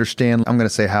leaders understand, I'm going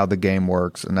to say how the game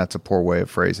works, and that's a poor way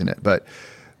of phrasing it, but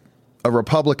a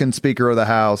Republican Speaker of the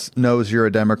House knows you're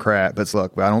a Democrat, but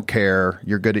look, I don't care.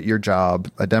 You're good at your job.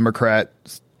 A Democrat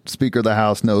Speaker of the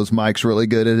House knows Mike's really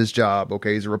good at his job.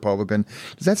 Okay, he's a Republican.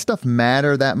 Does that stuff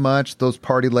matter that much, those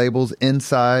party labels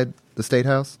inside the State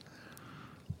House?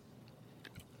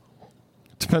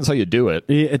 Depends how you do it.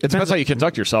 It depends how you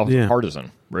conduct yourself as a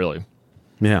partisan, really.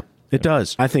 Yeah, it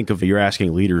does. I think if you're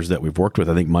asking leaders that we've worked with,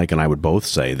 I think Mike and I would both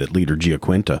say that Leader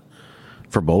Giaquinta,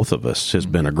 for both of us, has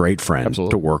been a great friend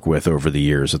to work with over the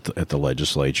years at the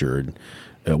legislature,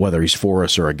 and whether he's for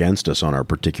us or against us on our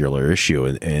particular issue.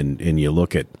 And you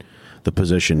look at the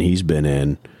position he's been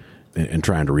in and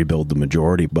trying to rebuild the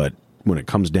majority, but when it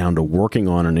comes down to working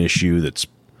on an issue that's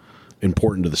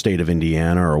important to the state of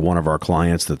Indiana or one of our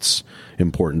clients that's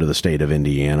important to the state of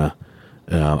Indiana,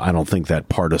 I don't think that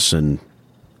partisan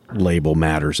label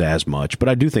matters as much, but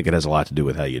I do think it has a lot to do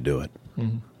with how you do it.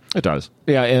 Mm-hmm. It does.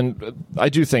 Yeah, and I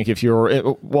do think if you're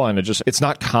it's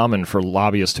not common for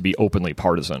lobbyists to be openly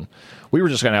partisan. We were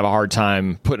just going to have a hard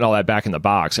time putting all that back in the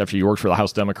box after you worked for the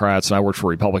House Democrats and I worked for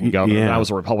Republican government. Yeah. And I was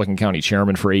a Republican county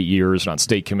chairman for 8 years, and on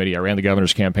state committee I ran the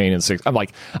governor's campaign in 6. I'm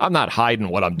like, I'm not hiding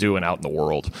what I'm doing out in the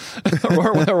world.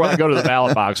 or when I go to the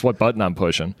ballot box, what button I'm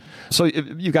pushing. So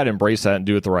you got to embrace that and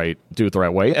do it the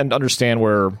right way, and understand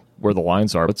where the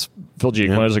lines are. But Phil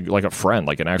Giaquinta is like a friend,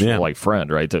 like an actual friend,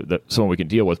 right? That someone we can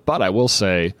deal with. But I will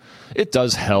say, it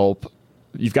does help.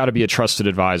 You've got to be a trusted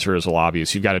advisor as a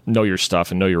lobbyist. You've got to know your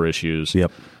stuff and know your issues.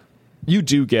 Yep. You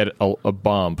do get a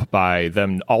bump by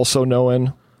them also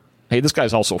knowing, hey, this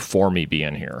guy's also for me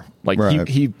being here. Like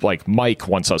he like Mike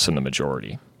wants us in the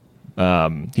majority.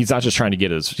 He's not just trying to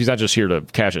he's not just here to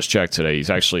cash his check today.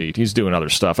 He's doing other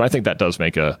stuff. And I think that does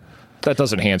that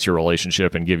does enhance your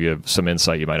relationship and give you some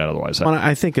insight you might not otherwise have. Well,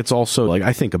 I think it's also like,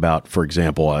 I think about, for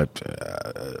example,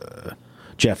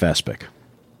 Jeff Espick,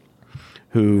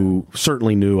 who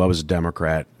certainly knew I was a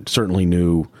Democrat, certainly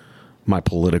knew my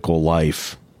political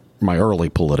life, my early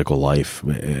political life,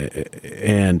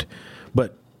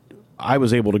 but I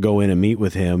was able to go in and meet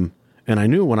with him, and I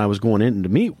knew when I was going in to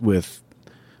meet with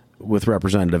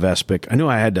Representative Espick, I knew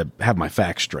I had to have my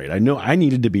facts straight. I knew I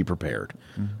needed to be prepared,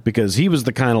 because he was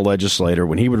the kind of legislator,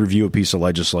 when he would review a piece of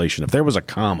legislation, if there was a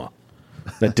comma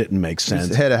that didn't make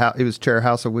sense, he was chair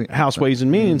House Ways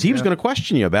and Means, he was going to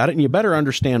question you about it, and you better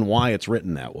understand why it's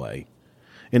written that way.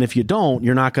 And if you don't,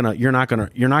 you're not going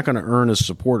to earn his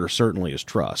support or certainly his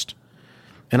trust.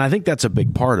 And I think that's a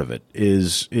big part of it.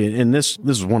 This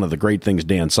is one of the great things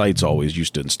Dan Seitz always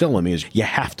used to instill in me, is you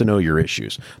have to know your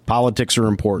issues. Politics are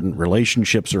important,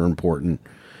 relationships are important,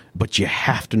 but you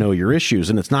have to know your issues,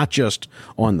 and it's not just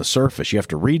on the surface. You have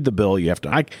to read the bill. You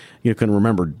can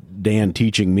remember Dan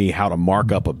teaching me how to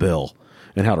mark up a bill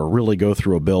and how to really go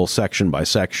through a bill section by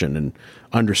section and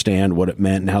understand what it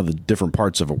meant and how the different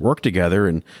parts of it work together.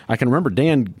 And I can remember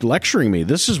Dan lecturing me,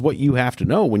 this is what you have to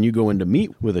know when you go in to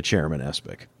meet with a Chairman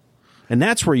Espick. And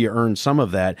that's where you earn some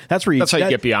of that. That's how you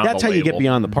get beyond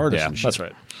the partisanship. Yeah, that's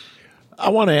right. I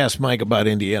want to ask Mike about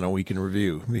Indiana Week in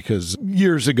Review, because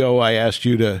years ago I asked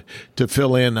you to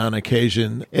fill in on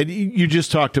occasion, and you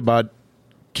just talked about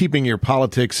keeping your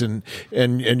politics and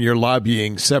your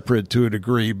lobbying separate to a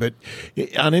degree. But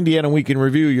on Indiana Week in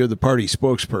Review, you're the party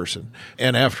spokesperson.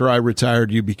 And after I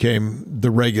retired, you became the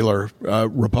regular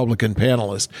Republican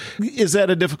panelist. Is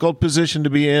that a difficult position to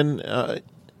be in?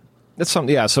 It's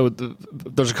something, yeah. So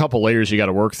there's a couple layers you got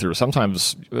to work through.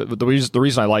 Sometimes the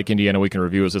reason I like Indiana Week in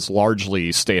Review is it's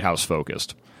largely State House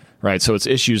focused, right? So it's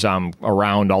issues I'm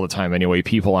around all the time anyway,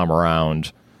 people I'm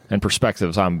around, and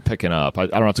perspectives I'm picking up. I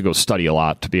don't have to go study a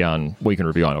lot to be on Week in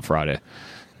Review on a Friday.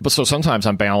 But so sometimes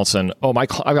I'm balancing, I've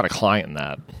got a client in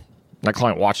that. My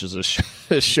client watches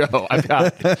this show.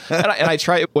 I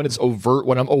try when it's overt,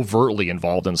 when I'm overtly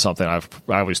involved in something, I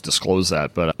always disclose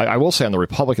that. But I will say on the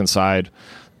Republican side,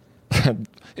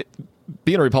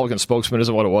 being a Republican spokesman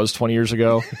isn't what it was 20 years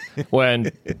ago,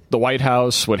 when the White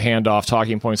House would hand off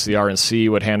talking points to the RNC,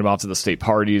 would hand them off to the state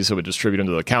parties, it would distribute them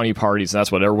to the county parties, and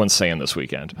that's what everyone's saying this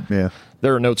weekend. Yeah.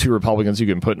 There are no two Republicans you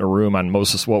can put in a room on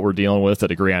most of what we're dealing with that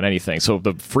agree on anything. So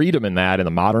the freedom in that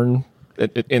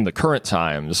in the current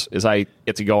times is I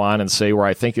get to go on and say where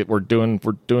I think we're doing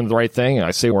the right thing, and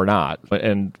I say we're not.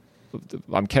 And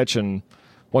I'm catching,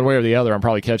 one way or the other, I'm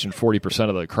probably catching 40%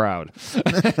 of the crowd.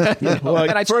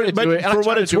 And I try to do it, for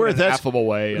what it's worth, in an affable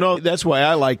way. No, that's why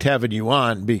I liked having you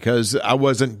on, because I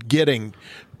wasn't getting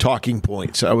talking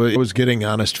points. I was getting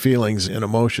honest feelings and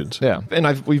emotions. Yeah,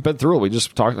 and we've been through it. We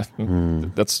just talked.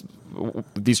 That's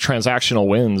these transactional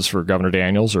wins for Governor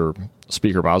Daniels or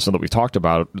Speaker Boswell that we've talked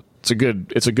about. It's good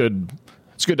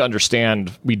to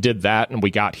understand we did that and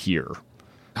we got here.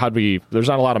 There's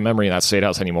not a lot of memory in that state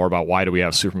house anymore about why do we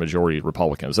have supermajority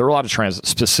Republicans. There were a lot of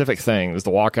specific things, the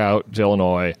walkout to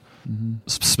Illinois,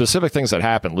 specific things that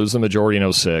happened, lose the majority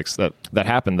in 06, that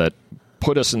happened that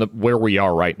put us in where we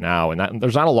are right now. And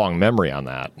there's not a long memory on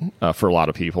that for a lot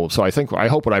of people. So I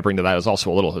hope what I bring to that is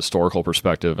also a little historical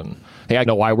perspective. And, hey, I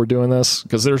know why we're doing this,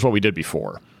 because there's what we did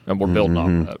before, and we're building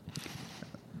on it.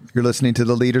 You're listening to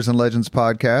the Leaders and Legends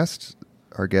podcast.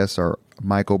 Our guests are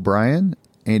Mike O'Brien,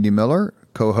 Andy Miller,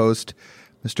 co-host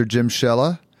Mr. Jim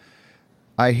Shella.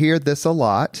 I hear this a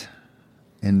lot,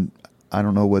 and I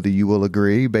don't know whether you will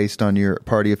agree based on your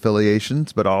party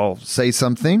affiliations, but I'll say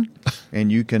something,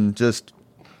 and you can just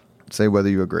say whether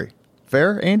you agree.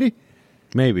 Fair, Andy?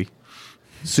 Maybe.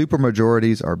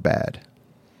 Supermajorities are bad.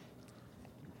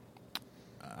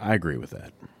 I agree with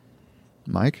that.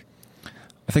 Mike?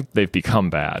 I think they've become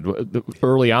bad.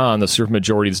 Early on, the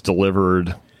supermajorities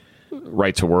delivered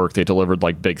right to work. They delivered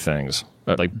like big things,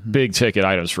 like big ticket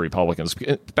items for Republicans.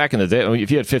 Back in the day, if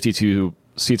you had 52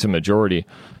 seats in majority,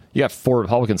 you got 4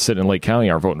 Republicans sitting in Lake County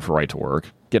are voting for right to work.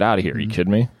 Get out of here. Are you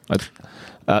kidding me?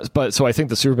 So I think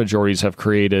the supermajorities have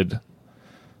created,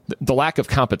 the lack of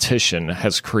competition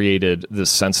has created this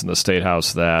sense in the State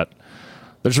House that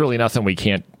there's really nothing we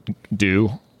can't do,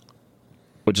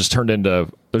 which has turned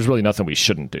into there's really nothing we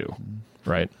shouldn't do,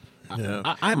 right?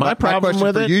 Yeah. My problem question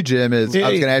with for it, you, Jim, is I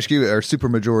was going to ask you, are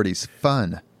supermajorities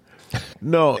fun?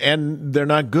 No, and they're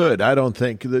not good, I don't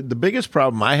think. The biggest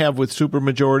problem I have with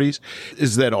supermajorities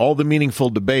is that all the meaningful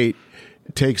debate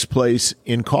takes place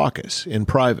in caucus, in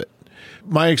private.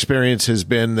 My experience has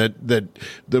been that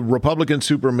the Republican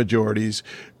supermajorities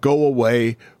go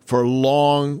away for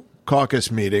long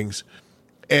caucus meetings,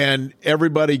 and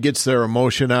everybody gets their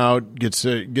emotion out, gets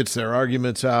their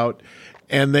arguments out,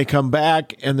 and they come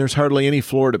back, and there's hardly any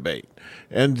floor debate.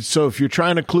 And so if you're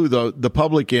trying to clue the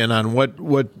public in on what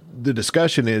the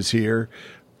discussion is here,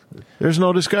 there's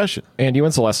no discussion. Andy,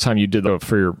 when's the last time you did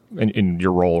in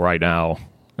your role right now,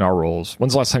 in our roles,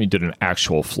 when's the last time you did an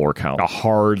actual floor count? A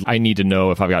hard, I need to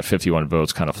know if I've got 51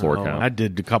 votes kind of floor count. I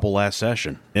did a couple last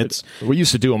session. We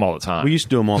used to do them all the time.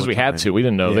 Because we had to. We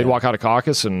didn't know. Yeah. They'd walk out of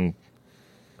caucus and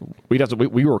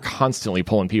we were constantly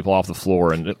pulling people off the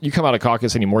floor. And you come out of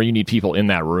caucus anymore, you need people in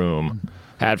that room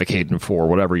advocating for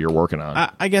whatever you're working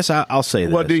on. I guess I'll say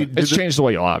that. It's changed the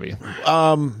way you lobby.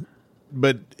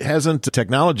 But hasn't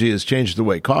technology has changed the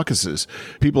way caucuses?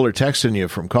 People are texting you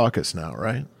from caucus now,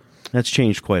 right? That's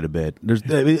changed quite a bit.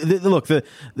 Look, the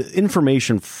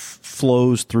information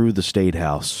flows through the State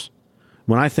House.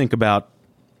 When I think about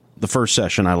the first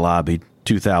session I lobbied,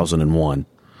 2001,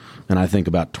 and I think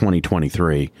about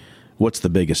 2023, what's the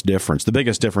biggest difference? The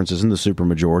biggest difference is in the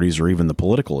supermajorities or even the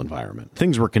political environment.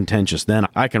 Things were contentious then.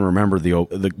 I can remember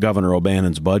the Governor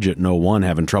O'Bannon's budget in 01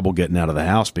 having trouble getting out of the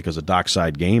House because of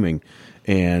dockside gaming,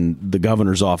 and the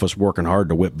governor's office working hard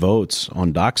to whip votes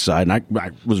on dockside. And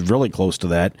I was really close to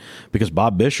that because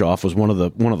Bob Bischoff was one of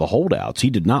the holdouts. He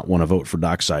did not want to vote for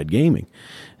dockside gaming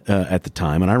at the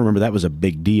time, and I remember that was a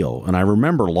big deal. And I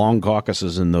remember long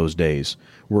caucuses in those days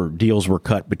where deals were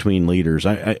cut between leaders.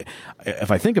 If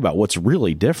I think about what's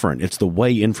really different, it's the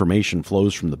way information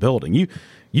flows from the building. You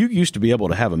used to be able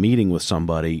to have a meeting with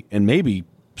somebody, and maybe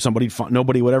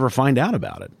nobody would ever find out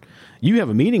about it. You have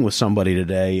a meeting with somebody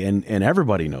today, and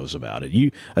everybody knows about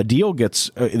it. A deal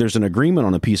gets there's an agreement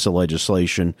on a piece of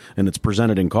legislation, and it's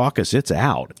presented in caucus. It's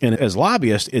out, and as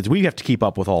lobbyists, we have to keep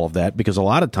up with all of that because a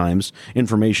lot of times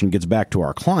information gets back to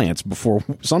our clients before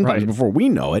we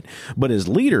know it. But as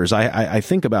leaders, I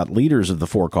think about leaders of the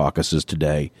 4 caucuses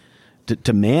today.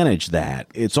 To manage that,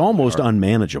 it's almost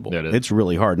unmanageable. It's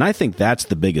really hard, and I think that's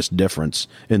the biggest difference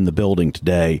in the building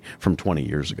today from 20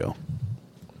 years ago.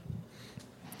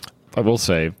 I will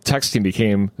say, texting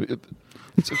became...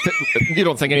 You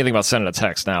don't think anything about sending a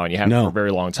text now, and you haven't for a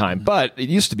very long time. But it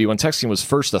used to be when texting was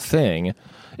first a thing,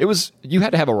 you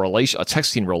had to have a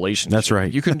texting relationship. That's right.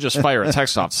 You couldn't just fire a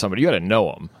text off to somebody. You had to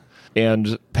know them.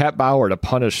 And Pat Bauer, to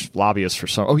punish lobbyists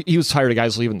for he was tired of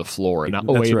guys leaving the floor in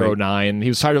 08 or 09. He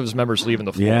was tired of his members leaving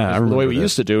the floor. Yeah, the way we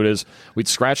used to do it is we'd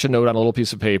scratch a note on a little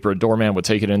piece of paper, a doorman would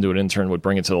take it into an intern, would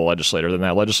bring it to the legislator, then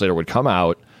that legislator would come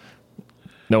out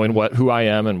knowing who I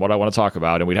am and what I want to talk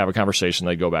about, and we'd have a conversation,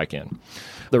 they'd go back in.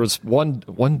 There was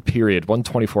one period, one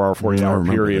 24-hour, 48-hour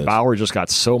period. this. Bauer just got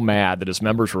so mad that his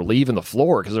members were leaving the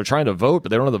floor because they're trying to vote, but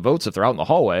they don't have the votes if they're out in the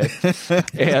hallway.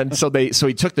 And so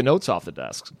he took the notes off the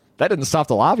desks. That didn't stop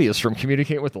the lobbyists from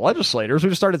communicating with the legislators. We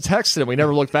just started texting, and we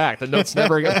never looked back. The notes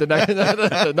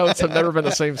the notes have never been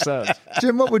the same since.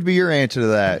 Jim, what would be your answer to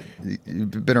that?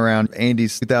 You've been around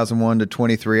Andy's 2001 to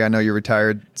 23. I know you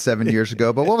retired 7 years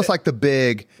ago, but what was like the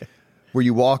big where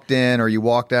you walked in or you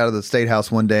walked out of the State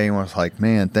House one day and was like,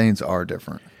 man, things are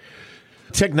different?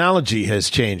 Technology has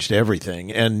changed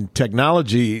everything, and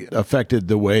technology affected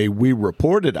the way we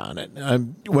reported on it.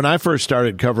 When I first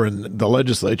started covering the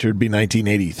legislature, it'd be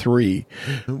 1983.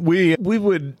 We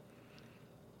would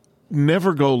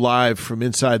never go live from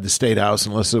inside the State House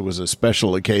unless it was a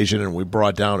special occasion and we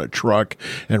brought down a truck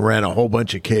and ran a whole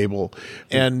bunch of cable.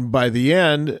 And by the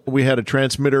end, we had a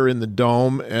transmitter in the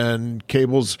dome and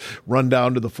cables run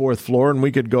down to the fourth floor, and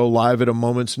we could go live at a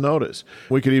moment's notice.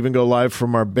 We could even go live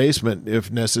from our basement if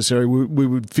necessary. We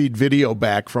would feed video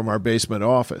back from our basement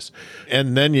office.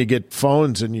 And then you get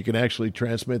phones and you can actually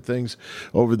transmit things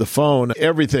over the phone.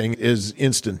 Everything is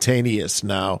instantaneous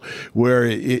now, where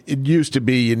it used to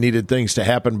be you needed things to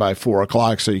happen by 4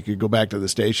 o'clock so you could go back to the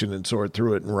station and sort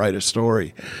through it and write a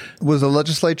story. Was the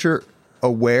legislature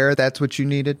aware that's what you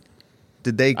needed?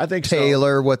 Did they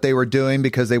tailor what they were doing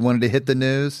because they wanted to hit the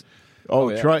news?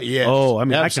 Yes. Oh, I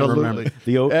mean, absolutely. I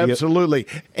can remember. Absolutely.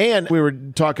 And we were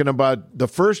talking about the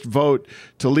first vote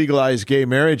to legalize gay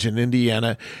marriage in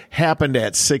Indiana happened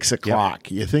at 6 o'clock.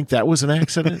 You think that was an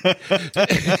accident?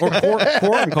 Or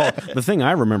quorum call. The thing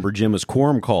I remember, Jim, is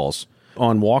quorum calls.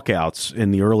 On walkouts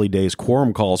in the early days,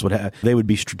 quorum calls they would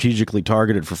be strategically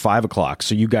targeted for 5 o'clock,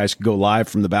 so you guys could go live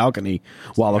from the balcony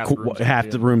while half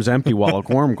the room's empty while a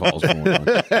quorum call's going on.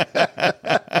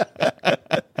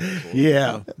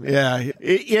 Yeah.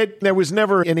 There was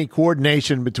never any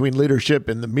coordination between leadership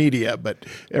and the media, but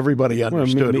everybody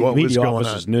understood what was media going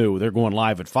offices on. knew they're going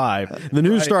live at 5. The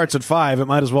news starts at 5. It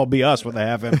might as well be us with a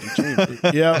half-empty chamber.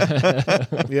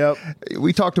 Yep.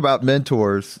 We talked about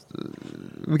mentors.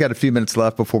 We got a few minutes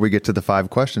left before we get to the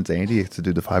 5 questions. Andy gets to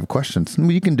do the 5 questions.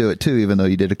 You can do it too, even though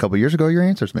you did a couple years ago. Your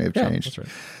answers may have changed. That's right.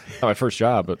 Not my first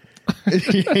job, but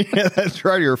yeah, that's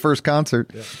right. Your first concert.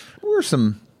 Yeah. Who are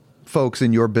some folks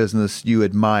in your business you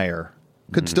admire?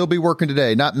 Could still be working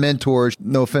today. Not mentors.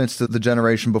 No offense to the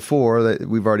generation before. That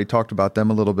we've already talked about them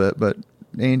a little bit, but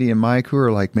Andy and Mike, who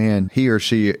are like, man, he or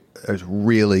she is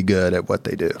really good at what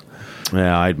they do.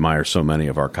 Yeah, I admire so many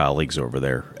of our colleagues over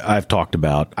there. I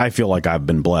feel like I've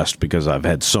been blessed because I've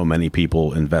had so many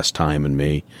people invest time in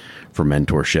me for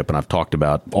mentorship, and I've talked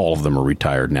about, all of them are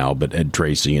retired now, but Ed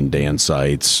Tracy and Dan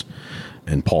Seitz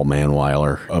and Paul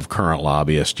Manweiler of current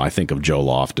lobbyists. I think of Joe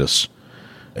Loftus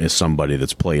as somebody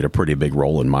that's played a pretty big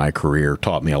role in my career,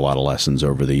 taught me a lot of lessons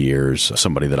over the years,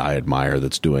 somebody that I admire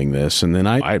that's doing this. And then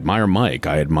I admire Mike.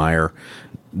 I admire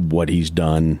what he's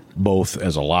done both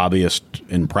as a lobbyist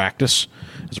in practice,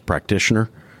 as a practitioner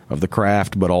of the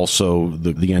craft, but also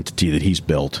the entity that he's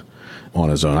built on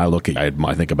his own.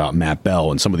 I think about Matt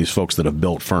Bell and some of these folks that have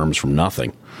built firms from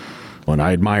nothing. And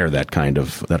I admire that kind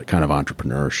of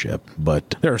entrepreneurship.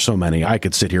 But there are so many. I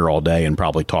could sit here all day and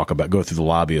probably go through the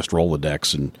lobbyist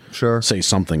Rolodex and say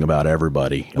something about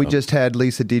everybody. We just had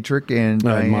Lisa Dietrich and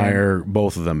I admire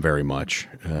both of them very much.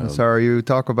 Sorry, you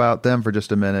talk about them for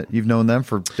just a minute. You've known them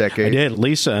for decades. I did.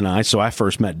 Lisa and I. So I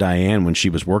first met Diane when she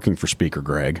was working for Speaker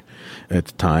Gregg at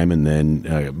the time, and then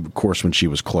of course when she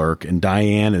was clerk. And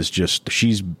Diane is just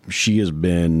she's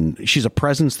a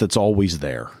presence that's always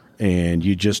there. And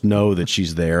you just know that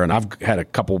she's there. And I've had a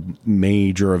couple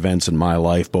major events in my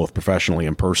life, both professionally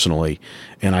and personally.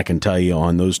 And I can tell you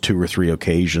on those 2 or 3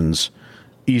 occasions,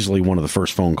 easily one of the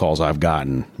first phone calls I've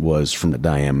gotten was from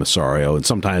Diane Massario. And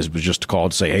sometimes it was just a call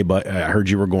to say, hey, but I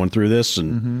heard you were going through this,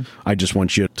 and I just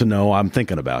want you to know I'm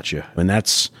thinking about you. And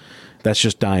that's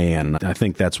just Diane. And I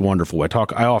think that's wonderful.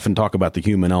 I often talk about the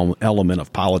human element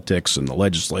of politics and the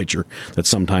legislature that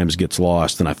sometimes gets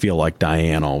lost. And I feel like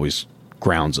Diane always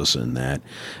grounds us in that.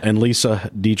 And Lisa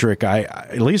Dietrich,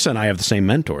 Lisa and I have the same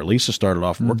mentor. Lisa started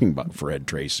off working for Ed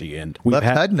Tracy, and left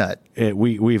Hudnut.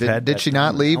 Did she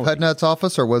not leave Hudnut's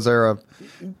office, or was there a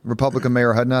Republican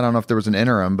Mayor Hudnut? I don't know if there was an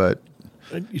interim, but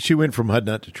she went from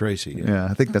Hudnut to Tracy. Yeah,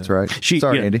 I think that's right.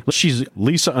 Sorry, Andy.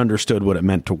 Lisa understood what it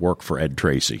meant to work for Ed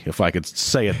Tracy, if I could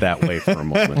say it that way for a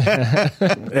moment.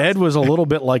 Ed was a little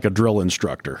bit like a drill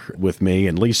instructor with me,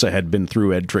 and Lisa had been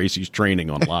through Ed Tracy's training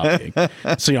on lobbying.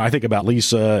 So I think about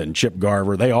Lisa and Chip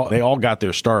Garver. They all got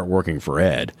their start working for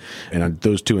Ed, and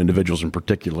those 2 individuals in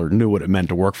particular knew what it meant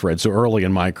to work for Ed. So early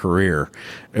in my career,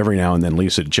 every now and then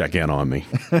Lisa would check in on me.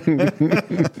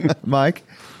 Mike?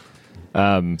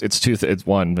 It's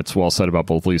one. It's well said about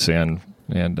both Lisa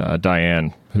and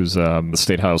Diane, who's the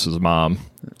State House's mom,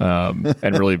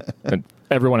 and really.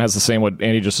 Everyone has the same what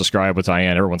Andy just described with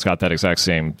Diane. Everyone's got that exact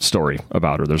same story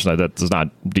about her. That does not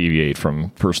deviate from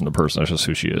person to person. That's just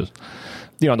who she is.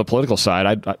 On the political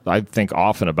side, I think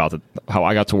often about how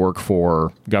I got to work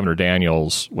for Governor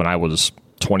Daniels when I was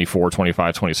 24,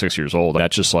 25, 26 years old.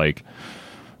 That's just like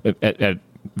at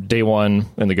day one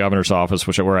in the governor's office,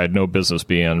 where I had no business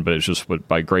being, but it's just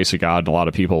by grace of God and a lot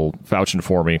of people vouching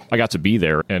for me, I got to be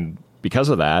there. And because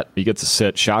of that, you get to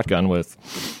sit shotgun with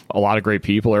a lot of great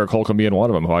people, Eric Holcomb being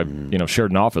one of them, who I shared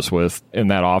an office with in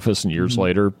that office, and years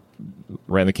later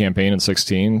ran the campaign in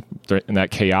 2016 in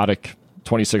that chaotic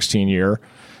 2016 year.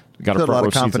 Got a lot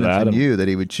of confidence in you that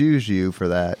he would choose you for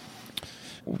that.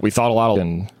 We thought a lot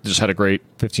and just had a great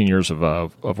 15 years of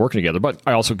working together. But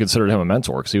I also considered him a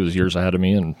mentor because he was years ahead of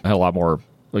me and had a lot more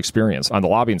experience. On the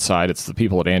lobbying side, it's the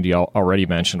people that Andy already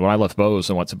mentioned. When I left Bose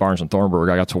and went to Barnes & Thornburg,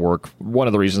 I got to work. One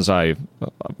of the reasons I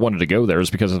wanted to go there is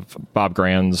because of Bob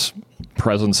Grand's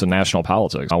presence in national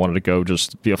politics. I wanted to go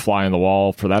just be a fly on the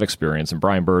wall for that experience. And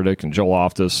Brian Burdick and Joe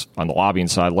Loftus on the lobbying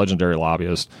side, legendary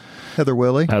lobbyist. Heather,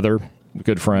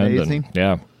 good friend. Amazing. And,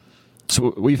 yeah.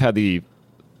 So we've had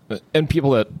and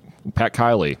people that, Pat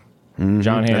Kiley,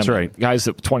 John Hamm, that's right. Guys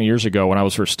that 20 years ago when I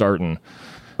was first starting,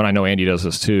 and I know Andy does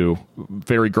this too,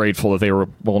 very grateful that they were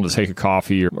willing to take a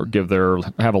coffee or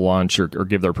have a lunch or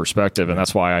give their perspective. And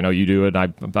that's why I know you do it.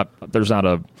 There's not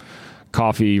a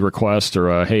coffee request or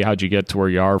a, hey, how'd you get to where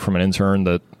you are from an intern,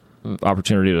 that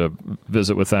opportunity to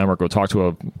visit with them or go talk to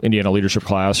a Indiana leadership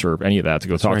class or any of that, to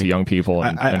go talk to young people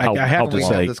and help. I have to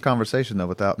say this conversation though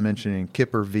without mentioning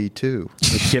Kipper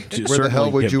V2. Where Where the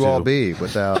hell would you all be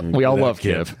without? We all love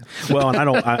Kip. Well, and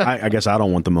I guess I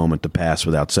don't want the moment to pass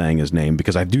without saying his name,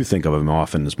 because I do think of him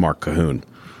often as Mark Cahoon,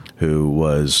 who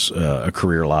was a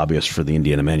career lobbyist for the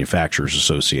Indiana Manufacturers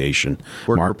Association.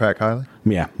 Worked for Pat Kiley?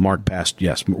 Yeah,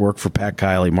 worked for Pat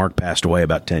Kiley. Mark passed away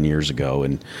about 10 years ago,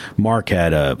 and Mark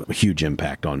had a huge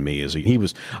impact on me. As he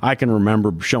was, I can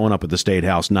remember showing up at the State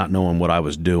House not knowing what I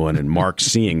was doing, and Mark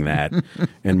seeing that,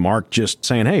 and Mark just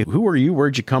saying, hey, who are you?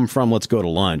 Where'd you come from? Let's go to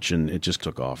lunch, and it just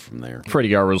took off from there. Freddie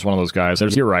Garber was one of those guys.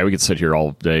 You're right, we could sit here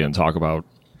all day and talk about,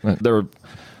 they're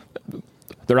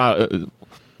not...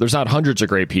 There's not hundreds of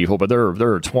great people, but there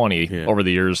are 20 over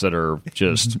the years that are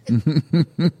just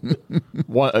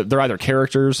they're either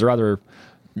characters,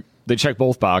 they check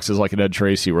both boxes like an Ed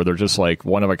Tracy, where they're just like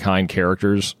one of a kind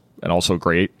characters and also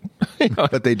great.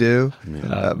 But they do.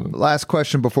 Yeah. Last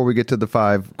question before we get to the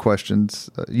 5 questions.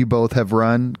 You both have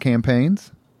run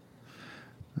campaigns.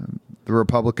 The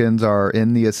Republicans are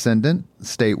in the ascendant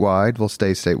statewide. We'll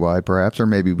stay statewide, perhaps, or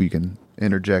maybe we can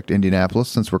interject Indianapolis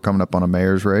since we're coming up on a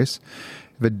mayor's race.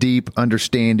 A deep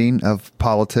understanding of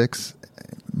politics,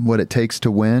 what it takes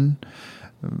to win.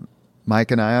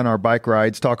 Mike and I on our bike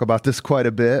rides talk about this quite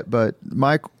a bit, but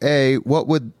Mike,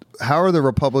 how are the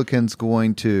Republicans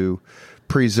going to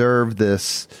preserve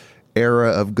this era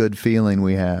of good feeling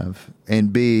we have?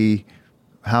 And B,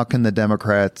 how can the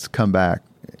Democrats come back?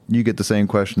 You get the same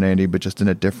question, Andy, but just in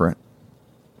a different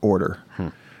order.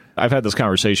 I've had this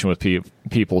conversation with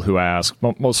people who ask,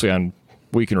 mostly on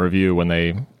Week in Review,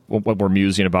 when we're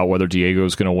musing about whether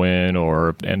Diego's going to win,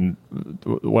 and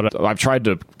what I've tried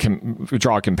to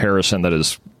draw a comparison that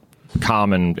is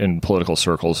common in political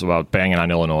circles about banging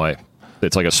on Illinois.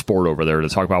 It's like a sport over there to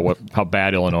talk about how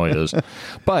bad Illinois is.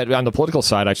 But on the political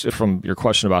side, from your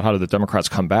question about how do the Democrats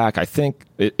come back, I think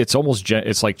it's almost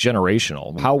it's like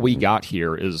generational. How we got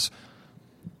here is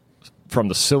from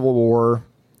the Civil War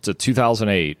to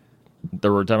 2008.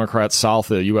 There were Democrats south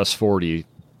of US 40.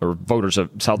 Or voters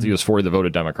of south of US 40 that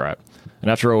voted Democrat.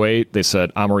 And after 2008, they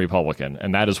said, I'm a Republican.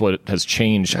 And that is what has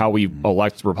changed how we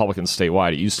elect Republicans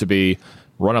statewide. It used to be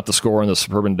run up the score in the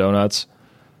suburban donuts,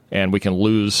 and we can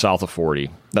lose south of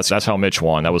 40. That's how Mitch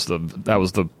won. That was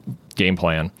the game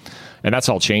plan. And that's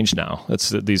all changed now. It's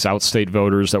these outstate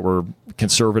voters that were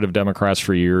conservative Democrats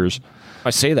for years. I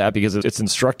say that because it's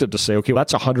instructive to say, okay, well,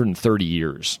 that's 130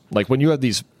 years. Like when you have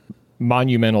these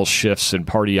monumental shifts in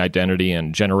party identity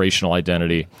and generational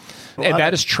identity. And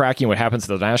that is tracking what happens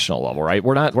at the national level, right?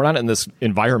 We're not in this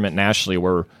environment nationally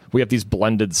where we have these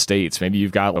blended states. Maybe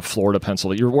you've got Florida,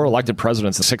 Pennsylvania. We're elected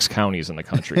presidents in 6 counties in the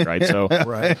country, right? So,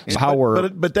 right. So how we're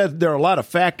but there are a lot of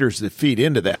factors that feed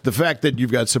into that. The fact that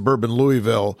you've got suburban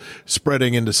Louisville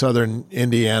spreading into southern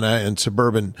Indiana and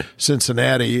suburban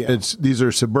Cincinnati. These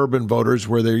are suburban voters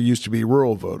where there used to be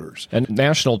rural voters. And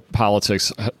national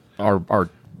politics are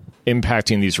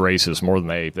impacting these races more than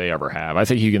they ever have. I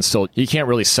think you can't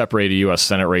really separate a U.S.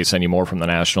 Senate race anymore from the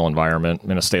national environment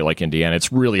in a state like Indiana.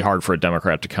 It's really hard for a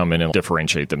Democrat to come in and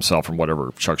differentiate themselves from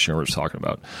whatever Chuck Schumer was talking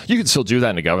about. You can still do that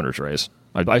in a governor's race.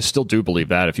 I still do believe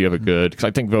that if you have a good, because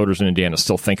I think voters in Indiana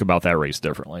still think about that race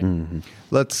differently. Mm-hmm.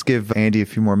 Let's give Andy a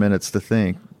few more minutes to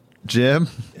think. Jim,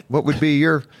 what would be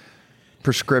your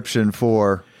prescription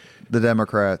for the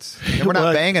Democrats? And we're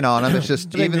not banging on them. It's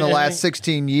just even the last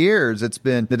 16 years, it's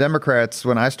been the Democrats.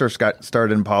 When I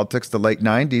started in politics, the late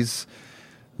 90s,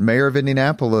 mayor of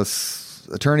Indianapolis,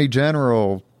 attorney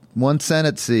general, one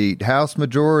Senate seat, House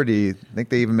majority. I think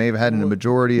they even may have had a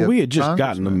majority. We had just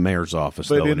gotten the mayor's office,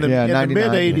 but though. in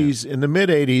the mid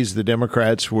 '80s, the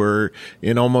Democrats were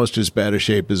in almost as bad a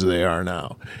shape as they are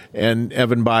now. And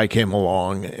Evan Bayh came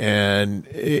along and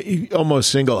he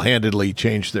almost single-handedly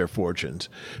changed their fortunes.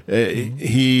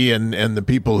 He and the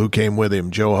people who came with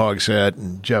him, Joe Hogsett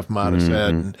and Jeff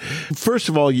Modisette. And first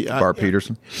of all, Bart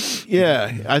Peterson.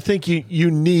 Yeah, I think you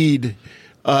need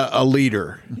a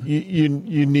leader. You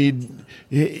need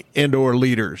and/or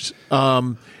leaders.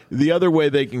 The other way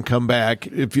they can come back,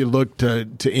 if you look to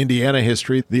Indiana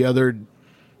history, the other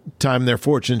time their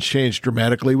fortunes changed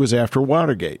dramatically was after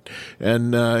Watergate.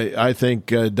 And I think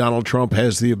Donald Trump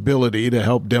has the ability to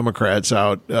help Democrats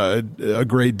out a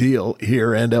great deal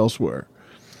here and elsewhere.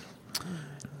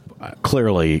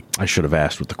 Clearly, I should have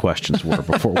asked what the questions were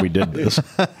before we did this.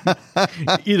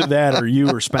 Either that or you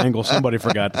or Spangle, somebody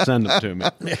forgot to send them to me.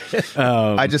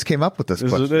 I just came up with this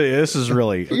question. This is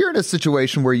really... You're in a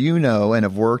situation where you know and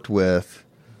have worked with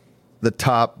the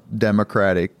top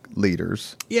Democratic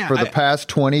leaders for the past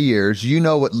 20 years. You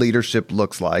know what leadership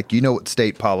looks like. You know what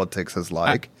state politics is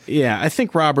like. I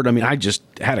think, Robert, I just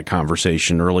had a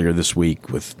conversation earlier this week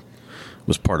was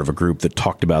part of a group that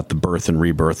talked about the birth and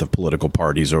rebirth of political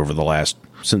parties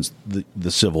since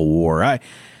the Civil War.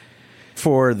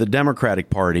 For the Democratic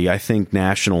Party, I think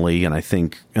nationally, and I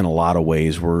think in a lot of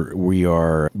ways, we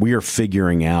are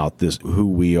figuring out who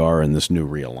we are in this new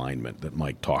realignment that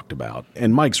Mike talked about.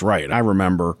 And Mike's right. I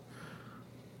remember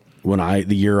the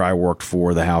year I worked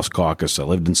for the House Caucus. I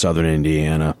lived in Southern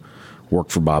Indiana,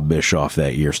 worked for Bob Bischoff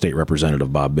that year, State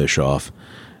Representative Bob Bischoff.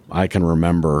 I can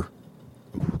remember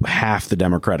half the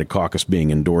Democratic caucus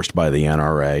being endorsed by the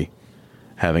NRA,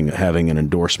 having an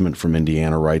endorsement from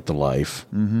Indiana Right to Life,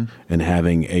 and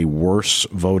having a worse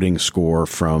voting score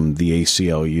from the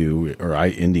ACLU, or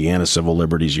Indiana Civil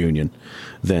Liberties Union,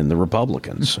 than the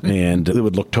Republicans. And it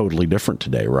would look totally different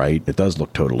today, right? It does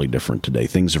look totally different today.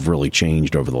 Things have really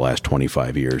changed over the last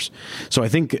 25 years. So I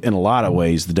think in a lot of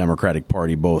ways, the Democratic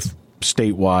Party, both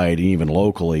statewide and even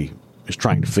locally, is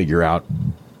trying to figure out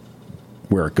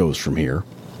where it goes from here.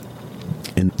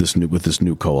 And with this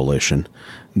new coalition,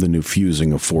 the new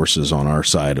fusing of forces on our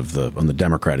side on the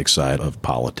Democratic side of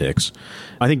politics.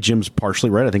 I think Jim's partially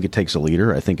right. I think it takes a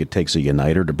leader. I think it takes a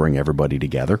uniter to bring everybody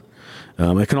together.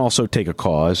 It can also take a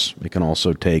cause. It can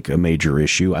also take a major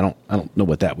issue. I don't know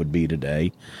what that would be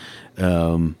today.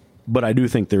 But I do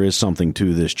think there is something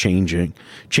to this change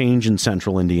in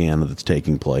central Indiana that's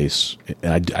taking place.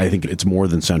 I think it's more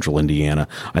than central Indiana.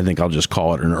 I think I'll just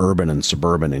call it an urban and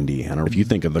suburban Indiana. If you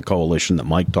think of the coalition that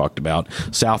Mike talked about,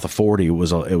 south of 40 it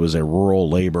was a rural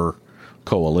labor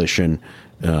coalition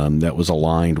that was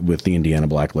aligned with the Indiana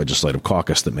Black Legislative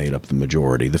Caucus that made up the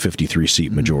majority, the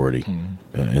 53-seat majority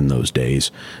in those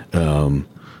days.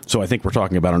 So I think we're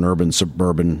talking about an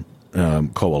urban-suburban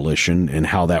coalition and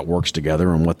how that works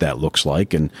together and what that looks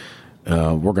like, and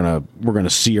we're gonna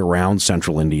see around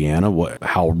central Indiana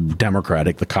how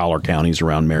democratic the collar counties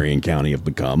around Marion County have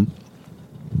become.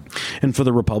 And for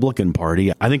the Republican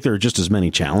Party, I think there are just as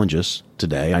many challenges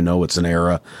today. I know it's an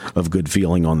era of good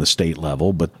feeling on the state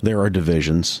level, but there are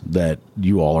divisions that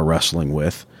you all are wrestling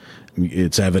with.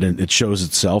 It's evident. It shows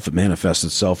itself. It manifests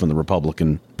itself in the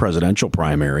Republican presidential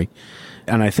primary.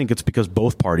 And I think it's because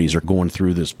both parties are going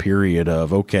through this period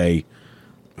of, okay,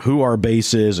 who our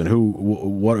base is and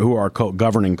who our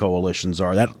governing coalitions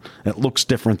are. That looks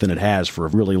different than it has for a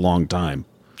really long time.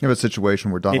 You have a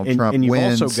situation where Donald Trump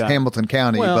wins Hamilton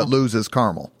County but loses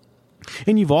Carmel.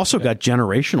 And you've also got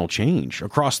generational change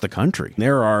across the country.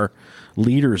 There are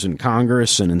leaders in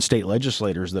Congress and in state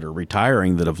legislators that are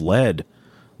retiring that have led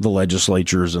the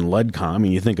legislatures and led I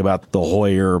mean, you think about the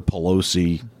Hoyer,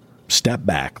 Pelosi step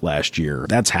back last year.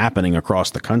 That's happening across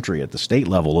the country at the state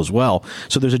level as well.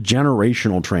 So there's a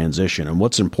generational transition, and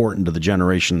what's important to the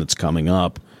generation that's coming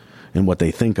up and what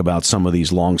they think about some of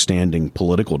these longstanding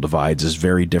political divides is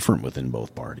very different within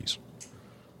both parties.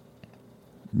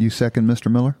 You second,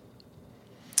 Mr. Miller?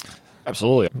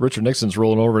 Absolutely. Richard Nixon's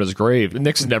rolling over in his grave.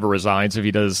 Nixon never resigns if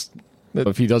he does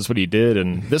if he does what he did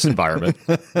in this environment.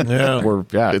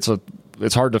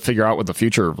 It's hard to figure out what the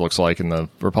future looks like in the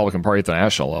Republican Party at the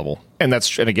national level. And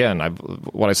again,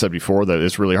 what I said before, that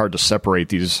it's really hard to separate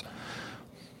these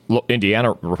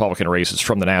Indiana Republican races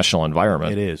from the national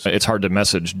environment. It is. It's hard to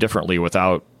message differently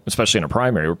without, especially in a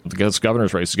primary. Because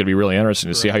governor's race is going to be really interesting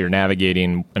to see how you're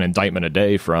navigating an indictment a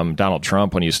day from Donald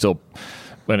Trump when he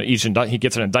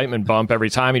gets an indictment bump every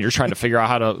time, and you're trying to figure out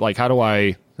how do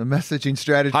I the messaging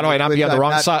strategy. How do I not be on the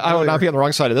wrong side? How do I not be on the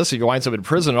wrong side of this? If you wind up in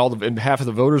prison, and half of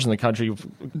the voters in the country,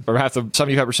 or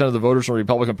 75% of the voters in the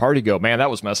Republican Party go, "Man,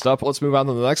 that was messed up. Let's move on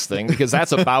to the next thing," because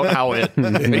that's about how it.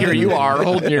 Here you are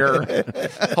holding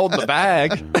the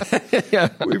bag. Yeah.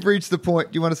 We've reached the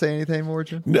point. Do you want to say anything more,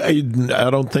 Jim?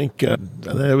 I don't think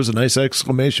that was a nice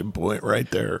exclamation point right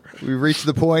there. We've reached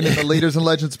the point in the Leaders and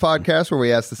Legends podcast where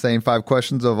we ask the same 5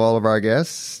 questions of all of our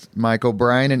guests. Mike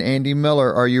O'Brien and Andy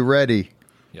Miller, are you ready?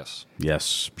 Yes.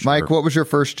 Yes. Sure. Mike, what was your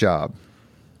first job?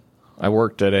 I'm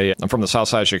from the south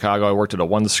side of Chicago. I worked at a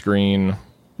one-screen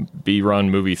B-run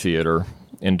movie theater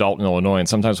in Dalton, Illinois. And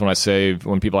sometimes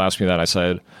when people ask me that, I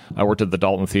said, I worked at the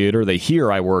Dalton Theater. They hear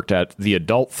I worked at the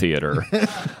Adult Theater.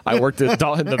 I worked at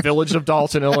in the village of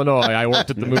Dalton, Illinois. I worked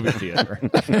at the movie theater.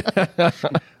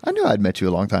 I knew I'd met you a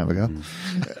long time ago.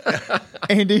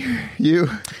 Andy, you?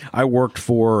 I worked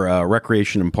for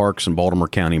Recreation and Parks in Baltimore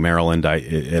County, Maryland.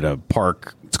 At a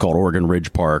park. It's called Oregon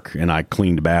Ridge Park, and I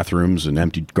cleaned bathrooms and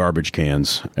emptied garbage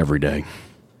cans every day.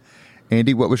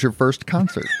 Andy, what was your first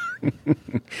concert?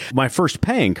 My first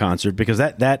paying concert, because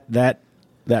that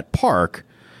park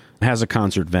has a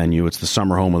concert venue. It's the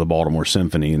summer home of the Baltimore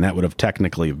Symphony, and that would have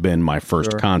technically been my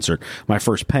first concert. My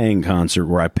first paying concert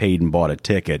where I paid and bought a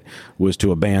ticket was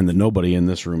to a band that nobody in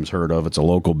this room's heard of. It's a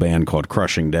local band called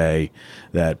Crushing Day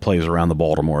that plays around the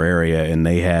Baltimore area, and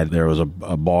there was a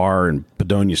bar in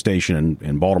Padonia Station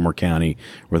in Baltimore County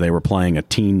where they were playing a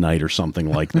teen night or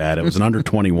something like that. It was an under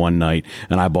 21 night,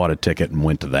 and I bought a ticket and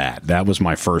went to that. That was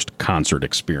my first concert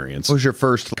experience. What was your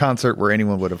first concert where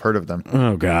anyone would have heard of them?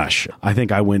 Oh, gosh. I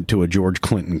think I went to a George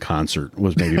Clinton concert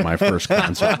was maybe my first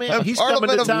concert. Oh, man, he's coming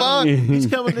to town. He's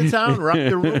coming to town. Rock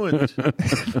the ruins.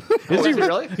 Is he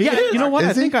really? Yeah, you know what? Is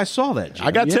I think I saw that, Jim.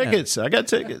 I got Yeah. tickets.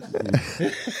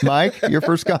 Mike, your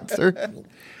first concert?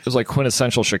 It was like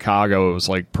quintessential Chicago. It was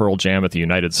like Pearl Jam at the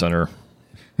United Center,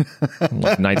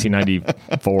 like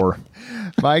 1994.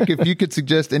 Mike, if you could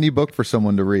suggest any book for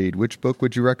someone to read, which book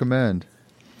would you recommend?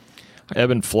 Ebb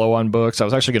and flow on books. I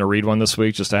was actually going to read one this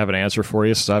week just to have an answer for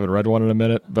you, since I haven't read one in a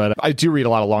minute. But I do read a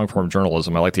lot of long-form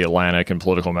journalism. I like The Atlantic and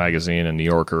Political Magazine and New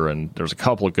Yorker, and there's a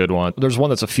couple of good ones. There's one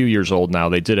that's a few years old now.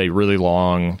 They did a really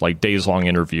long, like days-long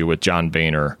interview with John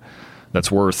Boehner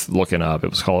that's worth looking up. It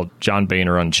was called John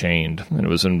Boehner Unchained, and it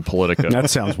was in Politico. That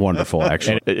sounds wonderful,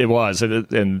 actually. And it was.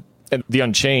 And The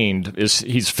Unchained is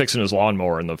he's fixing his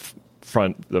lawnmower in the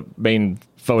front, the main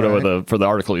photo for the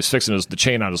article. He's fixing the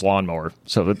chain on his lawnmower.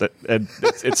 So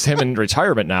it's him in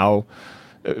retirement now.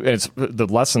 It's the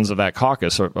lessons of that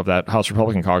caucus, of that House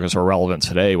Republican caucus, are relevant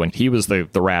today. When he was the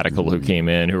radical who came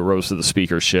in, who rose to the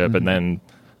speakership, and then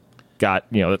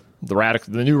got the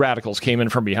new radicals came in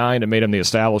from behind and made him the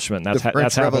establishment. And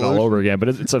that's happened all over again. But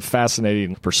it's a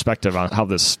fascinating perspective on how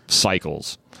this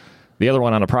cycles. The other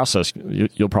one on a process,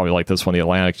 you'll probably like this one. The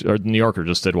Atlantic or New Yorker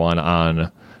just did one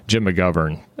on Jim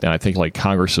McGovern, and I think like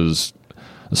the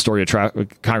story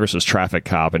of Congress's traffic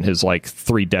cop and his like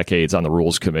 3 decades on the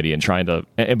Rules Committee and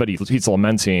but he's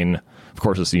lamenting, of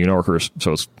course it's the New Yorker,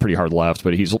 so it's pretty hard left,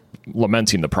 but he's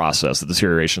lamenting the process, the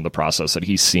deterioration of the process that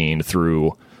he's seen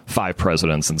through 5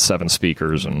 presidents and 7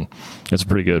 speakers, and it's a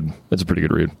pretty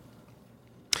good read.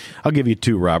 I'll give you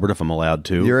 2, Robert, if I'm allowed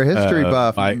to. You're a history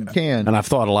buff. You can. And I've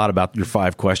thought a lot about your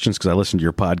 5 questions because I listen to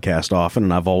your podcast often,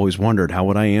 and I've always wondered how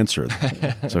would I answer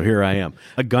them. So here I am.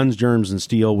 Guns, Germs, and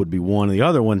Steel would be one. The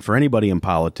other one, for anybody in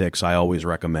politics, I always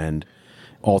recommend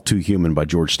All Too Human by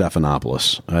George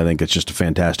Stephanopoulos. I think it's just a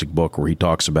fantastic book where he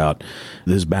talks about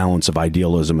this balance of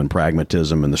idealism and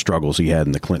pragmatism and the struggles he had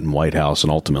in the Clinton White House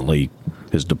and ultimately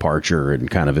his departure and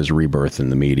kind of his rebirth in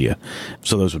the media.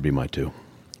 So those would be my 2.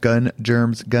 Guns,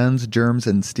 Germs,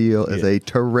 and Steel is a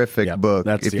terrific book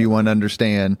if you want to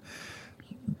understand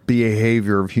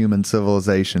behavior of human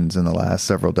civilizations in the last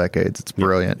several decades. It's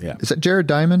brilliant. Yeah. Is that Jared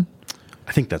Diamond?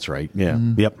 I think that's right. Yeah.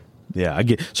 Yep. Yeah.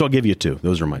 So I'll give you 2.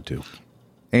 Those are my 2.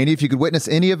 Andy, if you could witness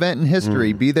any event in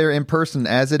history, be there in person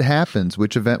as it happens,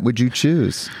 which event would you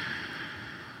choose?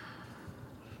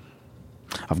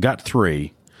 I've got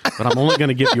 3. But I'm only going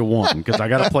to give you 1 because I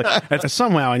got to play.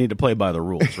 Somehow I need to play by the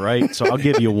rules, right? So I'll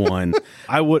give you 1.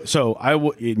 I would,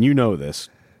 and you know this.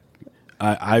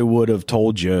 I would have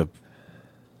told you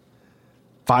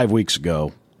 5 weeks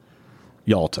ago,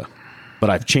 Yalta. but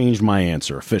I've changed my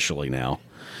answer officially now.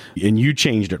 And you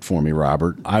changed it for me,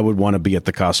 Robert. I would want to be at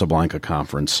the Casablanca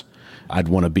conference. I'd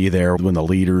want to be there when the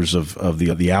leaders of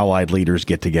the Allied leaders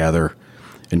get together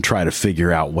and try to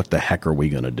figure out what the heck are we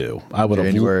going to do.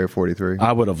 January of 43.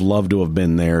 I would have loved to have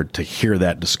been there to hear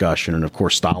that discussion. And of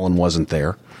course, Stalin wasn't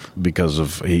there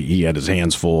because he had his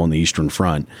hands full on the Eastern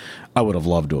Front. I would have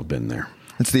loved to have been there.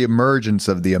 It's the emergence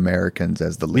of the Americans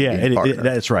as the leading partner.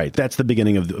 That's right. That's the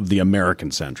beginning of the American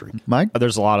century. Mike?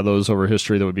 There's a lot of those over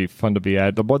history that would be fun to be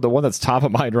at. The one that's top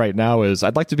of mind right now is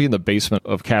I'd like to be in the basement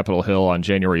of Capitol Hill on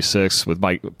January 6th with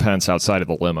Mike Pence outside of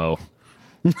the limo.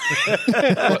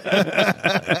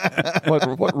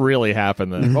 What really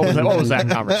happened then? What was that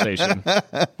conversation?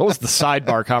 What was the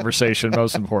sidebar conversation,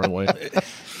 most importantly?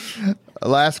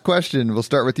 Last question. We'll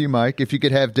start with you, Mike. If you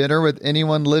could have dinner with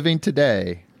anyone living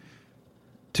today,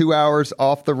 2 hours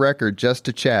off the record just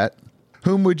to chat,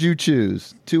 whom would you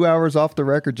choose? 2 hours off the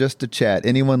record just to chat.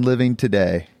 Anyone living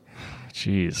today.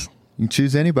 Jeez. You can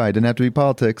choose anybody. Doesn't have to be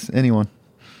politics. Anyone.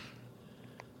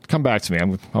 Come back to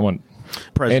me. I want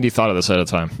Andy thought of this ahead of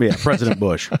time. Yeah, President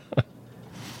Bush.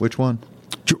 Which one?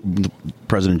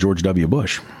 President George W.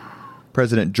 Bush.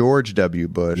 President George W.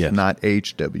 Bush, Yes. not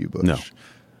H.W. Bush. No.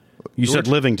 You said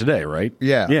living today, right?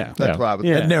 Yeah. Yeah. That's why I was.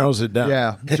 That narrows it down.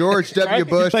 Yeah. George W.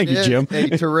 Bush Thank you, is Jim.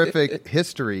 a terrific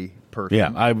history person.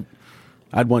 Yeah,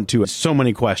 I'd want to. So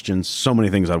many questions, so many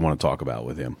things I'd want to talk about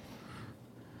with him.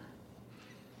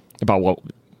 About what?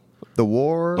 The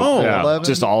war. Oh, Yeah, 11.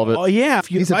 just all of it. Oh yeah,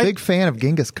 He's a big fan of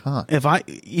Genghis Khan. If I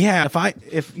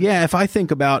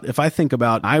think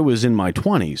about I was in my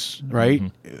 20s, right?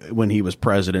 When he was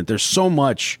president. There's so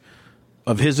much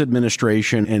of his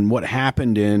administration and what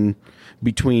happened in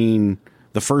between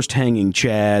the first hanging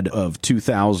Chad of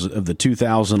the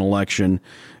 2000 election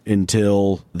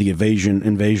until the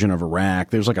invasion of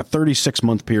Iraq. There's like a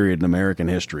 36-month period in American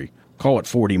history. Call it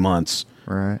 40 months.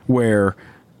 Right. Where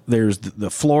there's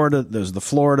the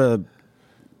Florida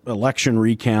election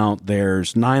recount,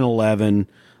 there's 9/11,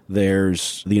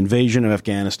 there's the invasion of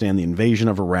Afghanistan, the invasion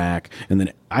of Iraq, and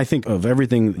then I think of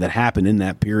everything that happened in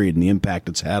that period and the impact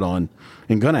it's had on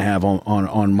and going to have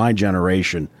on my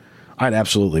generation. I'd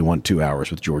absolutely want 2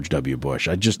 hours with George W. Bush.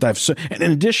 And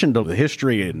in addition to the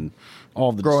history and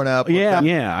all the Growing up with yeah,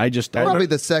 that. Probably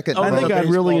the second. I think I'd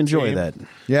really enjoy team. that.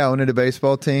 Yeah, owning a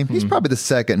baseball team. He's probably the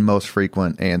second most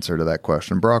frequent answer to that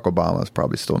question. Barack Obama is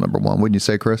probably still number one. Wouldn't you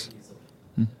say, Chris?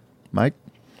 Mike?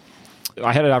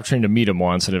 I had an opportunity to meet him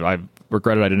once, and I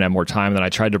regretted I didn't have more time. Then I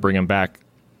tried to bring him back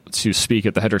to speak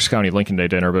at the Hendricks County Lincoln Day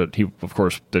dinner, but he, of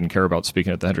course, didn't care about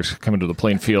speaking at the Hendricks, coming to the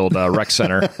Plainfield Rec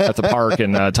Center at the park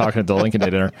and talking at the Lincoln Day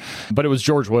dinner. But it was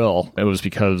George Will. It was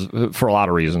because, for a lot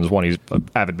of reasons. One, he's an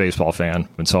avid baseball fan,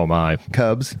 and so am I.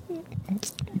 Cubs.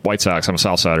 White Sox. I'm a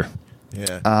Southsider.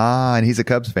 Yeah. And he's a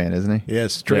Cubs fan, isn't he?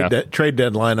 Yes, trade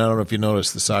deadline. I don't know if you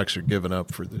noticed the Sox are giving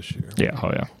up for this year. Yeah,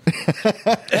 oh yeah.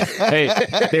 Hey,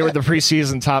 they were the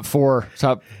preseason top four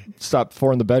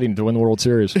in the betting to win the World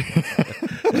Series.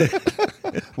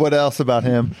 What else about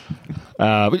him?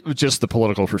 Just the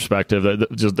political perspective.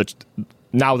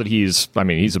 Now that he's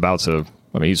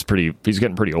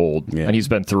getting pretty old, Yeah. and he's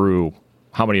been through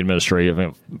how many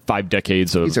 5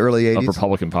 decades of He's early 80s. of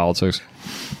Republican politics.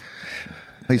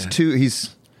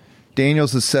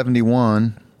 Daniels is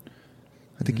 71.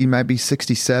 I think he might be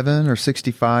 67 or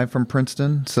 65 from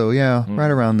Princeton. So yeah, right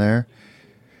around there.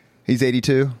 He's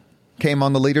 82. Came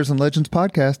on the Leaders and Legends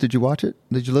podcast. Did you watch it?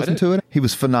 Did you listen to it? He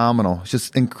was phenomenal. He's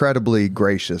just incredibly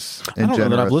gracious and I don't generous.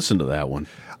 know that I've listened to that one.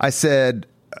 I said,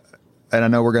 and I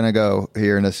know we're going to go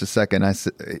here in just a second. I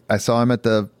saw him at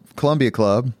the Columbia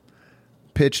Club,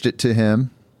 pitched it to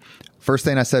him. First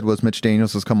thing I said was Mitch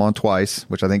Daniels has come on twice,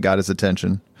 which I think got his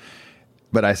attention.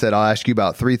 But I said, I'll ask you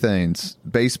about 3 things: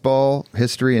 baseball,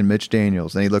 history, and Mitch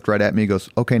Daniels. And he looked right at me and goes,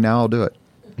 okay, now I'll do it.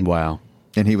 Wow.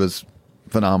 And he was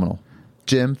phenomenal.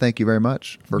 Jim, thank you very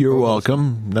much. You're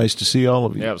welcome. Nice to see all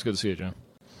of you. Yeah, it was good to see you, John.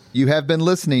 You have been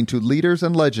listening to Leaders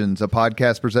and Legends, a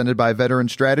podcast presented by Veteran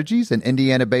Strategies, an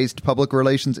Indiana-based public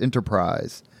relations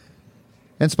enterprise,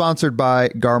 and sponsored by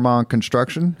Garmon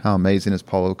Construction. How amazing is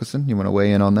Paul Okeson? You want to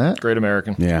weigh in on that? Great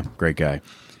American. Yeah, great guy.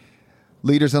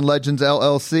 Leaders and Legends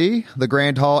LLC, the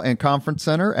Grand Hall and Conference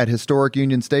Center at Historic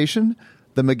Union Station,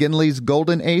 the McGinley's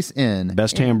Golden Ace Inn,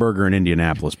 Best hamburger in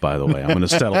Indianapolis, by the way. I'm going to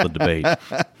settle the debate.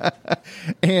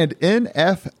 and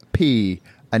NFP,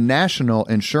 a national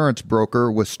insurance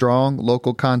broker with strong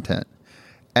local content.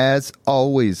 As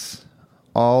always,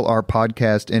 all our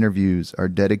podcast interviews are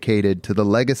dedicated to the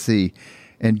legacy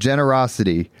and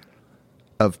generosity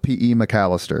of P.E.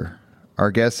 McAllister.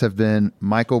 Our guests have been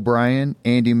Mike O'Brien,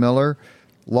 Andy Miller,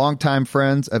 longtime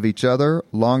friends of each other,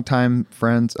 longtime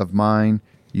friends of mine.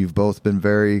 You've both been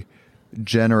very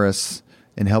generous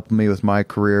in helping me with my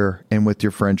career and with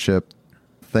your friendship.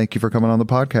 Thank you for coming on the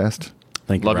podcast.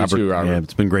 Thank you, Love you Robert. too, Robert. Yeah,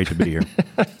 it's been great to be here.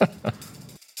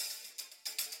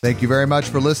 Thank you very much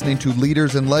for listening to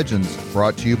Leaders and Legends,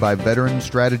 brought to you by Veteran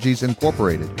Strategies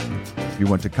Incorporated. If you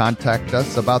want to contact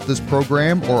us about this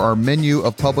program or our menu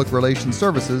of public relations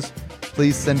services,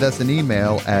 please send us an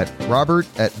email at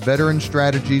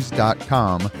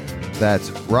robert@veteranstrategies.com. That's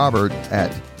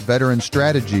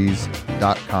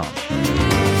robert@veteranstrategies.com.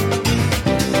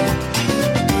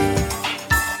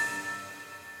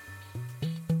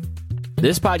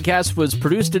 This podcast was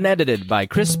produced and edited by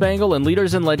Chris Spangle and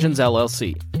Leaders and Legends,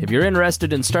 LLC. If you're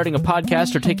interested in starting a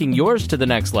podcast or taking yours to the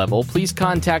next level, please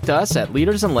contact us at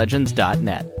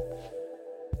leadersandlegends.net.